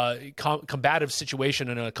combative situation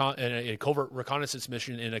in a covert reconnaissance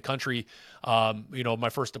mission in a country, my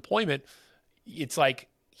first deployment, it's like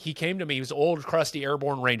he came to me. He was an old, crusty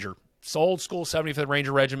airborne ranger, old school 75th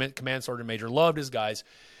Ranger Regiment, command sergeant major, loved his guys.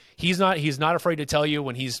 He's not afraid to tell you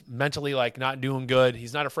when he's mentally like not doing good.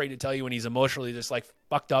 He's not afraid to tell you when he's emotionally just like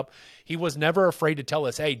fucked up. He was never afraid to tell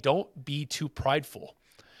us, hey, don't be too prideful.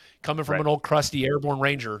 Coming from an old crusty airborne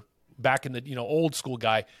ranger back in the, old school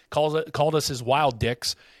guy, called us his wild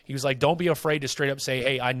dicks. He was like, don't be afraid to straight up say,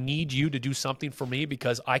 hey, I need you to do something for me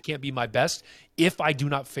because I can't be my best if I do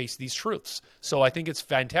not face these truths. So I think it's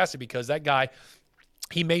fantastic because that guy,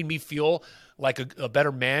 he made me feel like a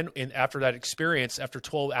better man after that experience, after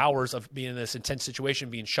 12 hours of being in this intense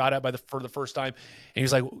situation, being shot at for the first time. And he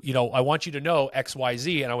was like, I want you to know X, Y,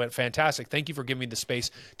 Z. And I went, fantastic. Thank you for giving me the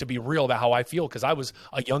space to be real about how I feel. Cause I was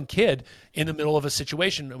a young kid in the middle of a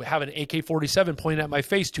situation, having an AK-47 pointing at my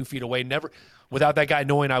face 2 feet away, never without that guy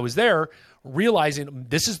knowing I was there, realizing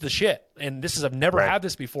this is the shit. And I've never had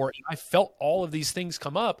this before. And I felt all of these things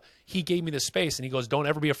come up. He gave me the space and he goes, don't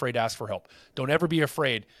ever be afraid to ask for help. Don't ever be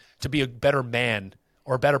afraid to be a better man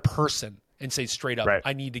or a better person and say straight up,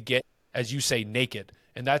 I need to get, as you say, naked.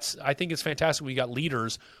 And I think it's fantastic. We got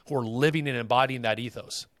leaders who are living and embodying that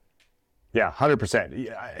ethos. Yeah,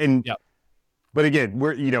 100%. But again,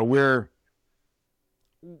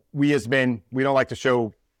 we as men, we don't like to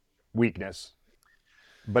show weakness.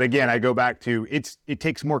 But again, I go back to it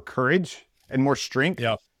takes more courage and more strength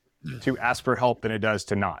to ask for help than it does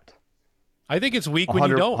to not. I think it's weak when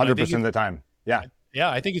you don't. 100% of the time. Yeah. Yeah,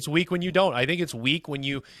 I think it's weak when you don't. I think it's weak when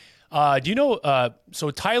you do you know so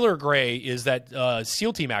Tyler Gray is that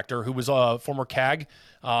SEAL Team actor who was a former CAG.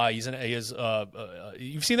 You've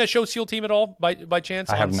seen that show SEAL Team at all by chance?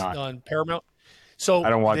 I have not. On Paramount. So I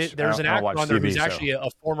don't watch there's an actor on there TV, who's actually a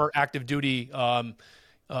former active duty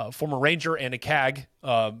former Ranger and a CAG,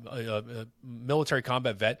 a military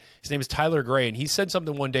combat vet. His name is Tyler Gray, and he said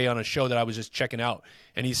something one day on a show that I was just checking out.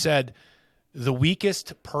 And he said, the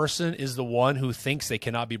weakest person is the one who thinks they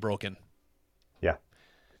cannot be broken. Yeah.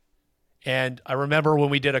 And I remember when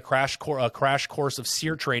we did a crash course of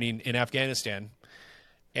SEER training in Afghanistan,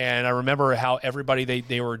 and I remember how everybody,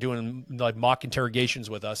 they were doing like mock interrogations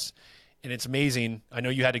with us. And it's amazing. I know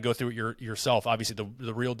you had to go through it yourself, obviously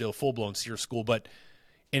the real deal, full-blown SEER school,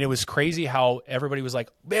 and it was crazy how everybody was like,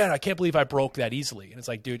 man, I can't believe I broke that easily. And it's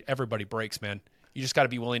like, dude, everybody breaks, man. You just got to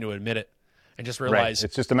be willing to admit it and just realize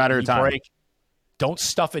it's just a matter of time. Break. Don't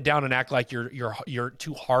stuff it down and act like you're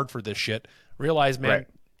too hard for this shit. Realize, man,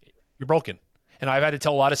 you're broken. And I've had to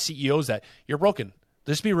tell a lot of CEOs that you're broken.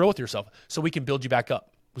 Just be real with yourself so we can build you back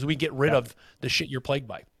up. So we get rid of the shit you're plagued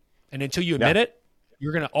by. And until you admit it,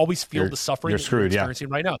 you're going to always feel the suffering that you're experiencing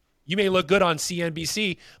right now. You may look good on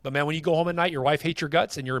CNBC, but man, when you go home at night, your wife hates your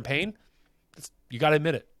guts and you're in pain. You got to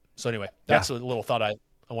admit it. So anyway, that's a little thought I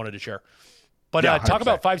wanted to share. But talk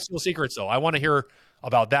about 5 SEAL secrets, though. I want to hear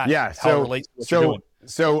about that. Yeah. How it relates to what you're doing.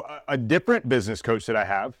 So a different business coach that I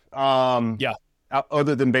have,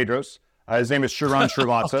 other than Bedros, his name is Sharon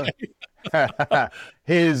Srivatsa.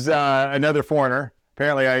 His another foreigner.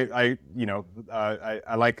 Apparently,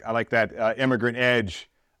 I like that immigrant edge,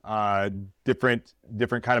 different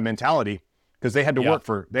kind of mentality, because they had to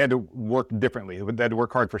work differently. They had to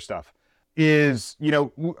work hard for stuff.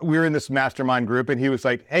 We're in this mastermind group, and he was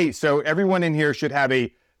like, hey, so everyone in here should have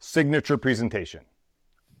a signature presentation.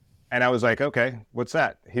 And I was like, okay, what's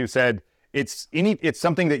that? He said, it's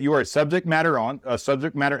something that you are a subject matter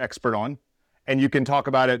expert on, and you can talk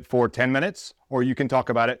about it for 10 minutes, or you can talk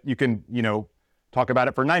about it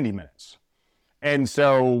for 90 minutes. And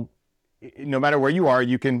so no matter where you are,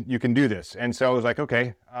 you can do this. And so I was like,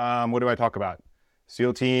 okay, what do I talk about?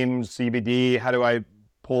 SEAL teams, CBD, how do I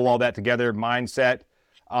pull all that together, mindset?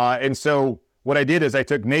 And so what I did is I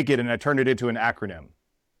took naked and I turned it into an acronym.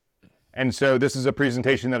 And so this is a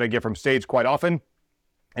presentation that I get from stage quite often.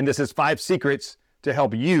 And this is 5 secrets to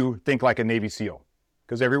help you think like a Navy SEAL,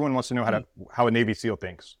 because everyone wants to know how a Navy SEAL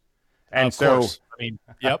thinks. And of course. I mean,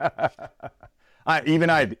 yep. Even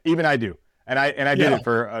I do. And I did it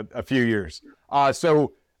for a few years.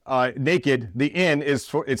 Naked, the N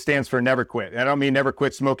it stands for never quit. And I don't mean never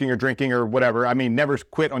quit smoking or drinking or whatever. I mean, never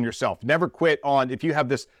quit on yourself. Never quit if you have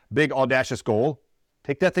this big audacious goal,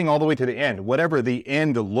 take that thing all the way to the end, whatever the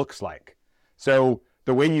end looks like. So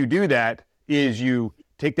the way you do that is you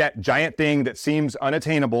take that giant thing that seems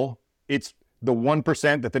unattainable. It's the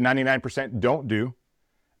 1% that the 99% don't do.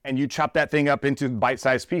 And you chop that thing up into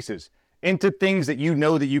bite-sized pieces, into things that you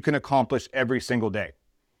know that you can accomplish every single day.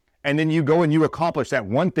 And then you go and you accomplish that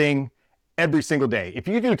one thing every single day. If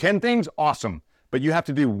you do 10 things, awesome. But you have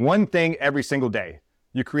to do one thing every single day.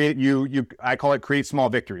 You create, I call it create small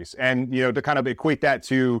victories. And, to kind of equate that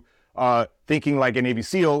to thinking like a Navy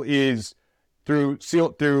SEAL is through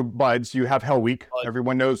BUDS, you have Hell Week.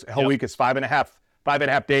 Everyone knows Hell Week is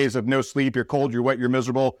 5.5 days of no sleep. You're cold, you're wet, you're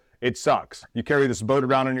miserable. It sucks. You carry this boat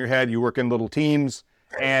around on your head. You work in little teams.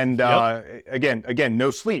 And again,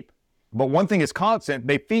 no sleep. But one thing is constant.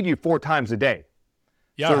 They feed you 4 times a day.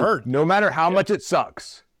 Yeah, so I heard. No matter how much it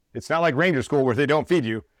sucks, it's not like Ranger School where they don't feed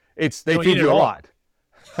you. They feed you a lot.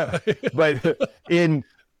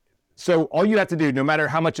 So all you have to do, no matter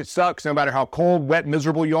how much it sucks, no matter how cold, wet,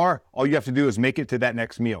 miserable you are, all you have to do is make it to that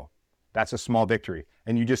next meal. That's a small victory.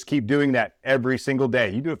 And you just keep doing that every single day.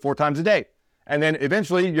 You do it 4 times a day. And then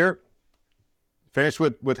eventually you're finished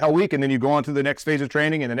with Hell Week, and then you go on to the next phase of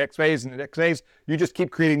training and the next phase and the next phase. You just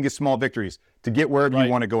keep creating these small victories to get wherever you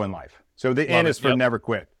want to go in life. So the N is for never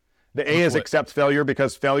quit. The A is accept failure,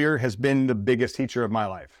 because failure has been the biggest teacher of my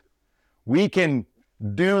life. We can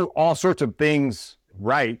do all sorts of things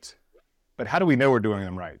right, but how do we know we're doing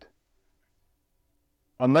them right?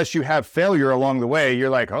 Unless you have failure along the way,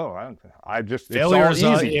 you're like, oh, failure it's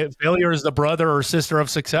all easy. Failure is the brother or sister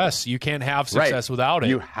of success. You can't have success without it.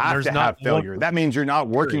 You have to have failure. That means you're not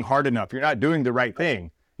working hard enough. You're not doing the right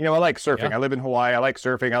thing. I like surfing. Yeah. I live in Hawaii. I like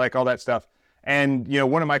surfing. I like all that stuff. And,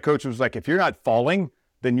 one of my coaches was like, if you're not falling,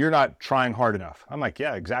 then you're not trying hard enough. I'm like,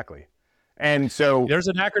 yeah, exactly. And so there's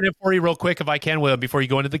an acronym for you real quick, if I can, Will, before you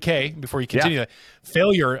go into the K, before you continue.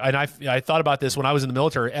 Failure, and I thought about this when I was in the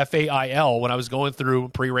military, FAIL, when I was going through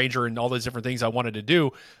pre-Ranger and all those different things I wanted to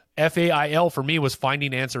do. FAIL for me was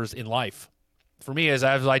finding answers in life. For me, as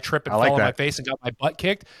I trip and fall on my face and got my butt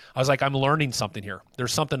kicked, I was like, I'm learning something here.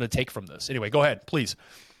 There's something to take from this. Anyway, go ahead, please.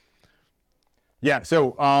 Yeah,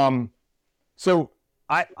 so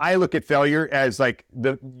I look at failure as like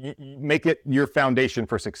make it your foundation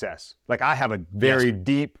for success. Like I have a very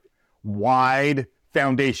deep, wide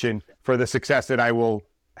foundation for the success that I will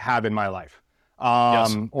have in my life.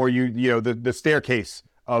 Or the staircase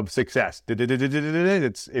of success.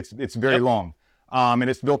 It's very long, and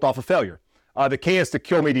it's built off of failure. The K is to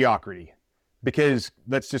kill mediocrity, because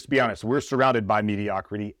let's just be honest, we're surrounded by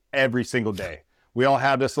mediocrity every single day. We all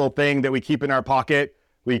have this little thing that we keep in our pocket.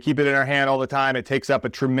 We keep it in our hand all the time. It takes up a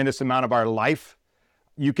tremendous amount of our life.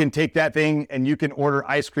 You can take that thing and you can order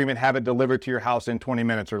ice cream and have it delivered to your house in 20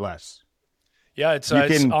 minutes or less. Yeah, it's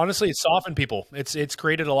honestly, it's softened people. It's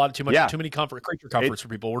created a lot of too many creature comforts for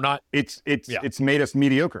people. We're not. It's made us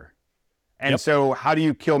mediocre. And so how do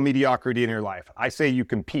you kill mediocrity in your life? I say you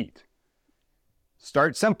compete.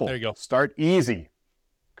 Start simple. There you go. Start easy.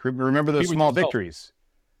 Remember those small victories.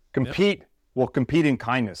 Compete. Well, compete in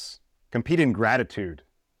kindness. Compete in gratitude.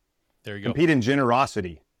 There you go. Compete in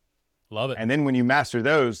generosity. Love it. And then when you master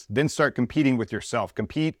those, then start competing with yourself.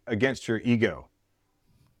 Compete against your ego.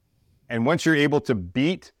 And once you're able to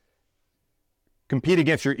compete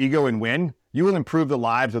against your ego and win, you will improve the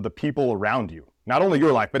lives of the people around you. Not only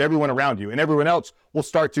your life, but everyone around you. And everyone else will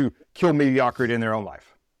start to kill mediocrity in their own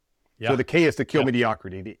life. Yeah. So the K is to kill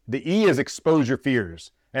mediocrity. The E is expose your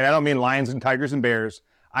fears. And I don't mean lions and tigers and bears.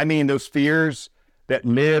 I mean those fears that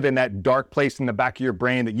live in that dark place in the back of your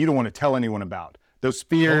brain that you don't want to tell anyone about. Those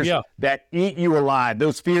fears that eat you alive.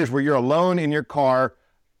 Those fears where you're alone in your car,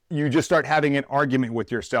 you just start having an argument with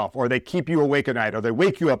yourself, or they keep you awake at night, or they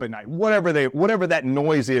wake you up at night. Whatever that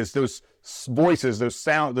noise is, those voices, those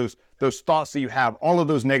sound, those thoughts that you have, all of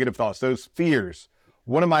those negative thoughts, those fears.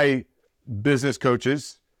 One of my business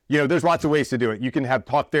coaches, there's lots of ways to do it. You can have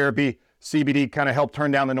talk therapy. CBD kind of helped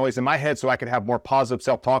turn down the noise in my head so I could have more positive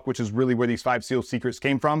self-talk, which is really where these 5 SEAL secrets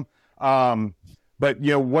came from. But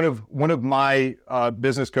one of my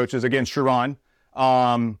business coaches, again, Sharon,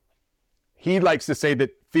 he likes to say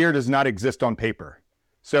that fear does not exist on paper.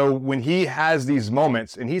 So when he has these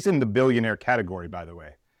moments, and he's in the billionaire category, by the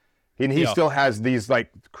way, and he still has these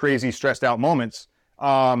like crazy stressed out moments,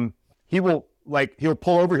 he'll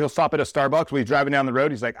pull over, he'll stop at a Starbucks when he's driving down the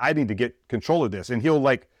road. He's like, I need to get control of this. And he'll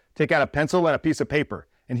take out a pencil and a piece of paper,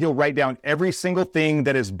 and he'll write down every single thing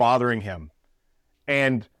that is bothering him.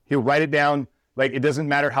 And he'll write it down, like it doesn't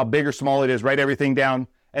matter how big or small it is, write everything down,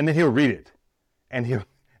 and then he'll read it.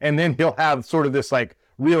 And then he'll have sort of this like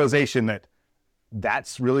realization that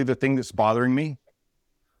that's really the thing that's bothering me.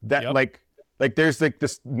 That like there's like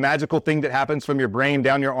this magical thing that happens from your brain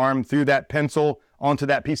down your arm through that pencil onto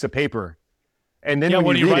that piece of paper. And then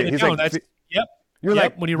when you read it, he's down, like, you're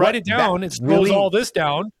like, when you write it down, it slows all this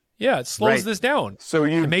down. Yeah, it slows this down. So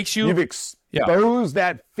you've exposed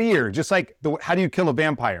that fear. Just like how do you kill a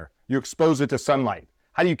vampire? You expose it to sunlight.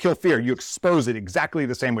 How do you kill fear? You expose it exactly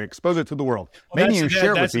the same way. Expose it to the world. Well, maybe you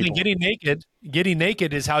share it with people. Getting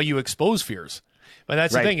naked is how you expose fears. But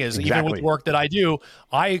that's the thing is, even with the work that I do,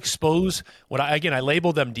 I expose I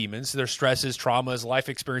label them demons. They're stresses, traumas, life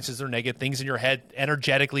experiences, they're negative things in your head,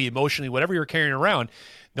 energetically, emotionally, whatever you're carrying around.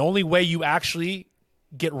 The only way you actually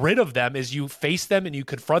get rid of them is you face them and you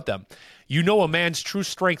confront them. You know a man's true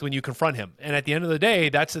strength when you confront him. And at the end of the day,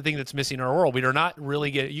 that's the thing that's missing in our world. We are not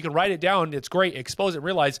really you can write it down. It's great. Expose it.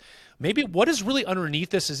 Realize maybe what is really underneath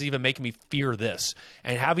this is even making me fear this.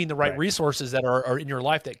 And having the right resources that are in your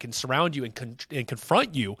life that can surround you and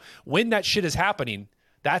confront you when that shit is happening.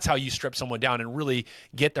 That's how you strip someone down and really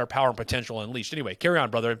get their power and potential unleashed. Anyway, carry on,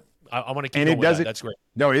 brother. I want to keep going with that. That's great.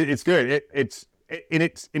 No, it's good. It's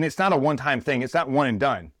not a one-time thing. It's not one and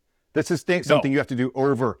done. This is something you have to do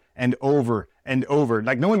over and over and over.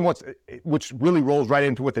 Like no one wants, which really rolls right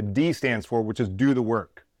into what the D stands for, which is do the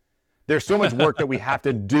work. There's so much work that we have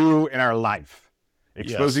to do in our life.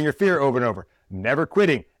 Exposing your fear over and over, never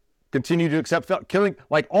quitting, continue to accept killing,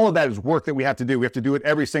 like all of that is work that we have to do. We have to do it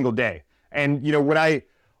every single day. And you know, when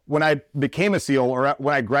I became a SEAL, or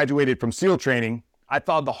when I graduated from SEAL training, I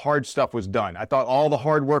thought the hard stuff was done. I thought all the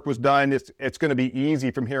hard work was done. It's going to be easy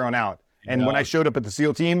from here on out. And when I showed up at the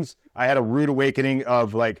SEAL teams, I had a rude awakening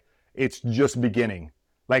of like, it's just beginning.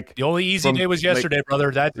 Like the only easy day was yesterday, like,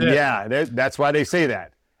 brother. That's it. Yeah, that's why they say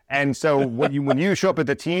that. And so when you show up at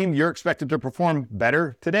the team, you're expected to perform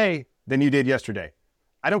better today than you did yesterday.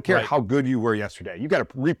 I don't care how good you were yesterday. You got to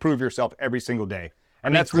reprove yourself every single day.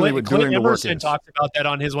 And that's really what doing the work is. Talked about that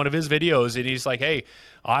on one of his videos, and he's like, "Hey,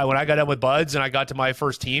 when I got done with Buds and I got to my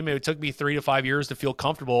first team, it took me 3 to 5 years to feel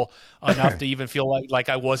comfortable enough to even feel like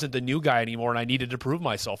I wasn't the new guy anymore, and I needed to prove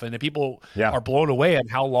myself." And the people are blown away at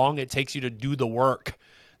how long it takes you to do the work,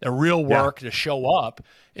 the real work, to show up.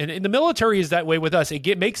 And in the military is that way with us.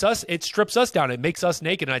 It strips us down. It makes us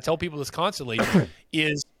naked. And I tell people this constantly: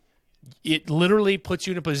 it literally puts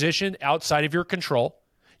you in a position outside of your control.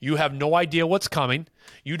 You have no idea what's coming.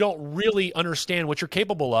 You don't really understand what you're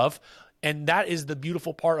capable of. And that is the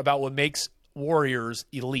beautiful part about what makes warriors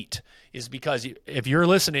elite, is because if you're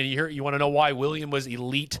listening, you want to know why William was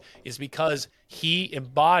elite, is because he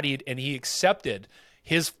embodied and he accepted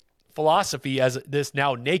his philosophy as this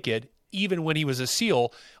now naked, even when he was a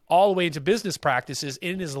SEAL, all the way into business practices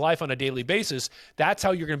in his life on a daily basis. That's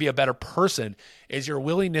how you're going to be a better person, is your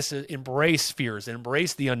willingness to embrace fears and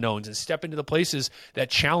embrace the unknowns and step into the places that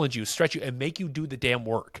challenge you, stretch you, and make you do the damn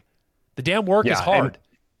work. The damn work is hard,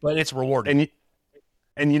 but it's rewarding.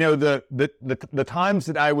 And you know, the times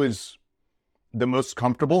that I was the most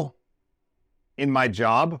comfortable in my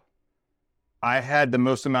job, I had the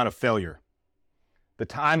most amount of failure. The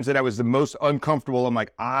times that I was the most uncomfortable, I'm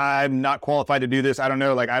like, I'm not qualified to do this. I don't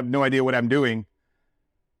know. Like, I have no idea what I'm doing.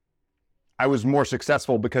 I was more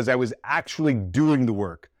successful because I was actually doing the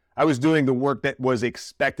work. I was doing the work that was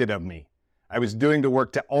expected of me. I was doing the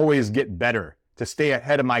work to always get better, to stay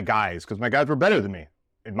ahead of my guys, because my guys were better than me.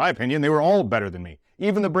 In my opinion, they were all better than me,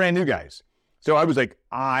 even the brand new guys. So I was like,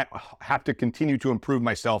 I have to continue to improve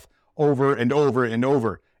myself over and over and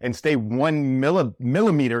over and stay 1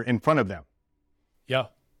 millimeter in front of them. Yeah.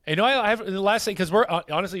 And I have the last thing, because we're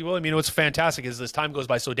honestly, William, you know, what's fantastic is this time goes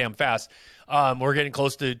by so damn fast. We're getting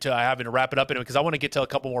close to having to wrap it up in it, because I want to get to a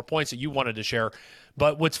couple more points that you wanted to share.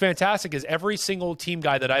 But what's fantastic is every single team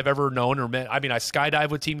guy that I've ever known or met, I mean, I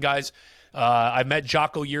skydive with team guys. I met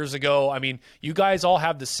Jocko years ago. I mean, you guys all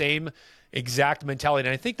have the same exact mentality.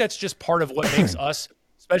 And I think that's just part of what makes us,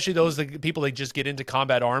 especially the people that just get into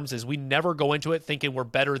combat arms, is we never go into it thinking we're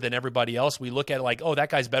better than everybody else. We look at it like, oh, that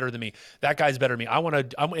guy's better than me. That guy's better than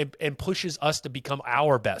me. And pushes us to become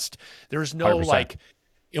our best. There's no 100%.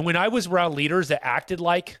 And when I was around leaders that acted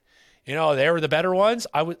like, you know, they were the better ones,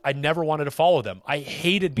 I never wanted to follow them. I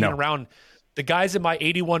hated being around the guys in my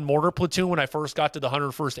 81 mortar platoon when I first got to the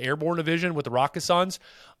 101st Airborne Division with the Rocketsons.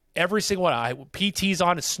 Every single one. PT's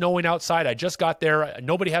on. It's snowing outside. I just got there.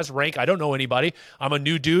 Nobody has rank. I don't know anybody. I'm a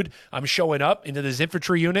new dude. I'm showing up into this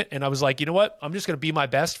infantry unit, and I was like, you know what? I'm just going to be my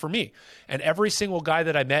best for me. And every single guy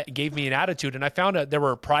that I met gave me an attitude, and I found out there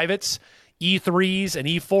were privates, E3s, and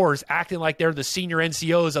E4s acting like they're the senior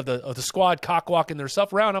NCOs of the squad, cockwalking their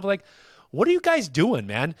stuff around. I'm like, what are you guys doing,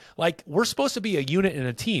 man? Like, we're supposed to be a unit and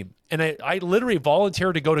a team. And I literally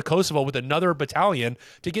volunteered to go to Kosovo with another battalion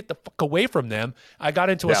to get the fuck away from them. I got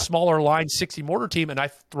into a smaller line 60 mortar team, and I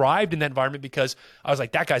thrived in that environment because I was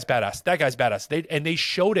like, that guy's badass. That guy's badass. They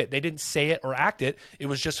showed it. They didn't say it or act it. It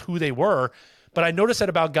was just who they were. But I noticed that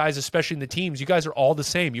about guys, especially in the teams. You guys are all the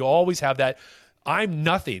same. You always have that, I'm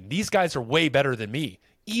nothing. These guys are way better than me.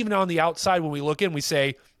 Even on the outside, when we look in, we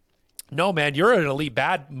say, no, man, you're an elite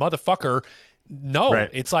bad motherfucker. No,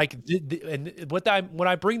 It's like, and when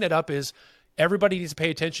I bring that up is everybody needs to pay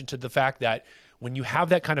attention to the fact that when you have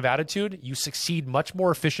that kind of attitude, you succeed much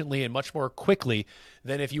more efficiently and much more quickly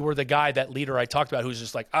than if you were the guy, that leader I talked about, who's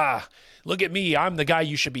just like, look at me. I'm the guy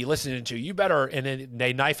you should be listening to. You better. And then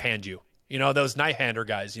they knife hand you, you know, those knife hander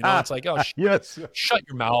guys, you know, it's like, oh, shut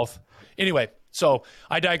your mouth. Anyway. So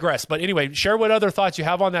I digress. But anyway, share what other thoughts you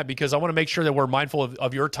have on that, because I want to make sure that we're mindful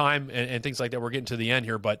of your time and things like that. We're getting to the end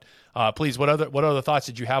here, but please, what other thoughts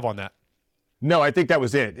did you have on that? No, I think that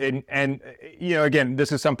was it. And you know, again,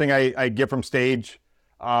 this is something I get from Stage.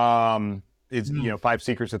 It's, you know, 5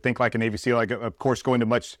 Secrets to Think Like a Navy SEAL. Like, of course, going to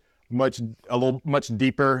much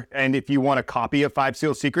deeper. And if you want a copy of 5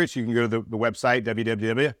 SEAL Secrets, you can go to the website,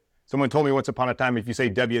 www. Someone told me once upon a time, if you say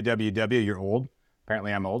www, you're old.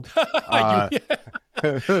 Apparently I'm old. I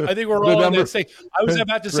think we're all on that same. I was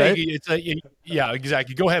about to say, right? Yeah,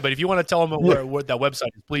 exactly. Go ahead. But if you want to tell them what that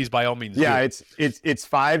website is, please, by all means. Yeah, it's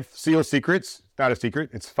 5 Seal Secrets. Not a secret.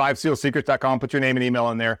 It's 5sealsecrets.com. Put your name and email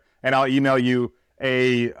in there, and I'll email you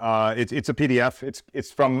it's a PDF.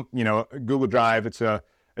 It's from, Google Drive. It's a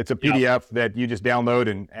PDF that you just download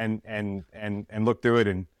and look through it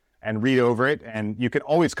and read over it, and you can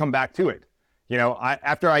always come back to it.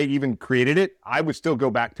 After I even created it, I would still go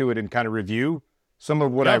back to it and kind of review some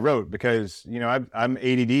of what I wrote, because I'm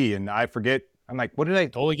ADD and I forget. I'm like, what did I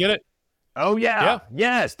totally get it? Oh yeah.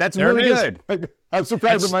 Yes, that's there really good. I'm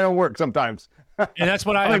surprised at my own work sometimes. And that's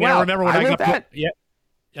what I remember when I got that.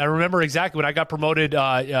 I remember exactly when I got promoted.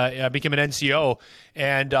 I became an NCO,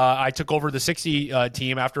 and I took over the 60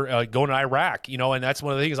 team after going to Iraq. And that's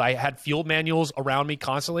one of the things. I had field manuals around me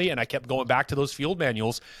constantly, and I kept going back to those field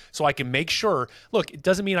manuals so I can make sure. Look, it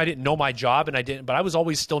doesn't mean I didn't know my job, but I was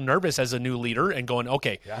always still nervous as a new leader and going,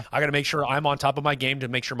 okay, I got to make sure I'm on top of my game to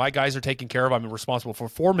make sure my guys are taken care of. I'm responsible for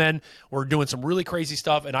 4 men. We're doing some really crazy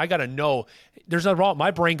stuff, and I got to know. There's nothing wrong.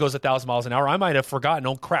 My brain goes 1,000 miles an hour. I might have forgotten.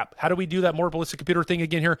 Oh crap! How do we do that more ballistic computer thing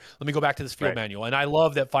again here? Let me go back to this field manual. And I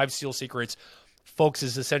love that 5 SEAL Secrets, folks,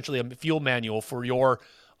 is essentially a field manual for your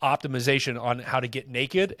optimization on how to get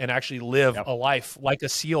naked and actually live a life like a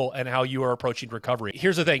SEAL and how you are approaching recovery.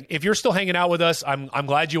 Here's the thing. If you're still hanging out with us, I'm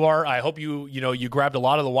glad you are. I hope you grabbed a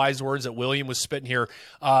lot of the wise words that William was spitting here.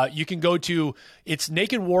 You can go to, it's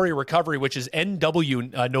Naked Warrior Recovery, which is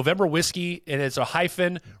NW, November Whiskey, and it's a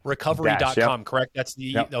 -recovery.com, correct? That's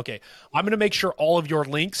the, okay. I'm going to make sure all of your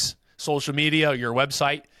links, social media, your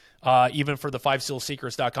website, even for the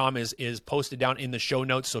 5sealsecrets.com is posted down in the show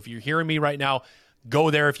notes. So if you're hearing me right now,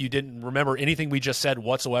 go there if you didn't remember anything we just said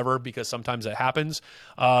whatsoever, because sometimes it happens.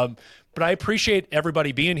 But I appreciate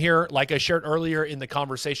everybody being here. Like I shared earlier in the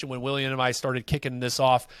conversation when William and I started kicking this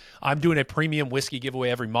off, I'm doing a premium whiskey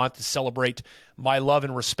giveaway every month to celebrate my love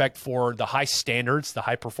and respect for the high standards, the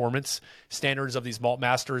high performance standards of these malt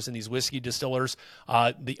masters and these whiskey distillers.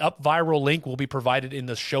 The Up Viral link will be provided in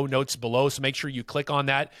the show notes below, so make sure you click on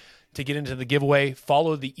that to get into the giveaway.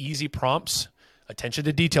 Follow the easy prompts. Attention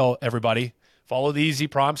to detail, everybody. Follow the easy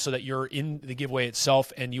prompts so that you're in the giveaway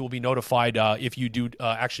itself, and you will be notified if you do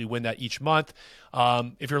actually win that each month.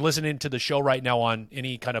 If you're listening to the show right now on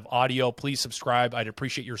any kind of audio, please subscribe. I'd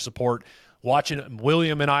appreciate your support. Watching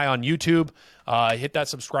William and I on YouTube, hit that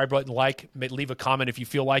subscribe button, leave a comment if you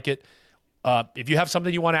feel like it. If you have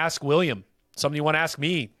something you want to ask William, something you want to ask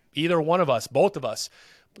me, either one of us, both of us,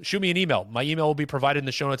 shoot me an email. My email will be provided in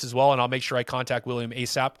the show notes as well, and I'll make sure I contact William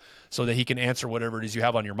ASAP so that he can answer whatever it is you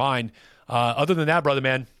have on your mind. Other than that, brother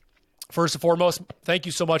man, first and foremost, thank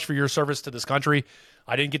you so much for your service to this country.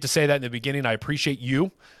 I didn't get to say that in the beginning. I appreciate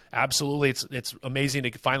you. Absolutely. It's amazing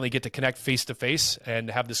to finally get to connect face-to-face and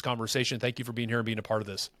have this conversation. Thank you for being here and being a part of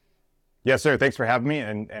this. Yes, sir. Thanks for having me.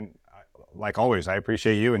 And like always, I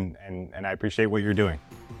appreciate you and I appreciate what you're doing.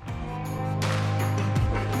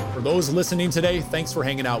 For those listening today, thanks for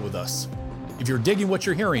hanging out with us. If you're digging what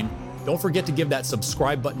you're hearing, don't forget to give that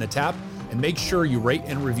subscribe button a tap and make sure you rate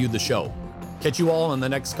and review the show. Catch you all on the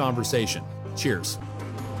next conversation. Cheers.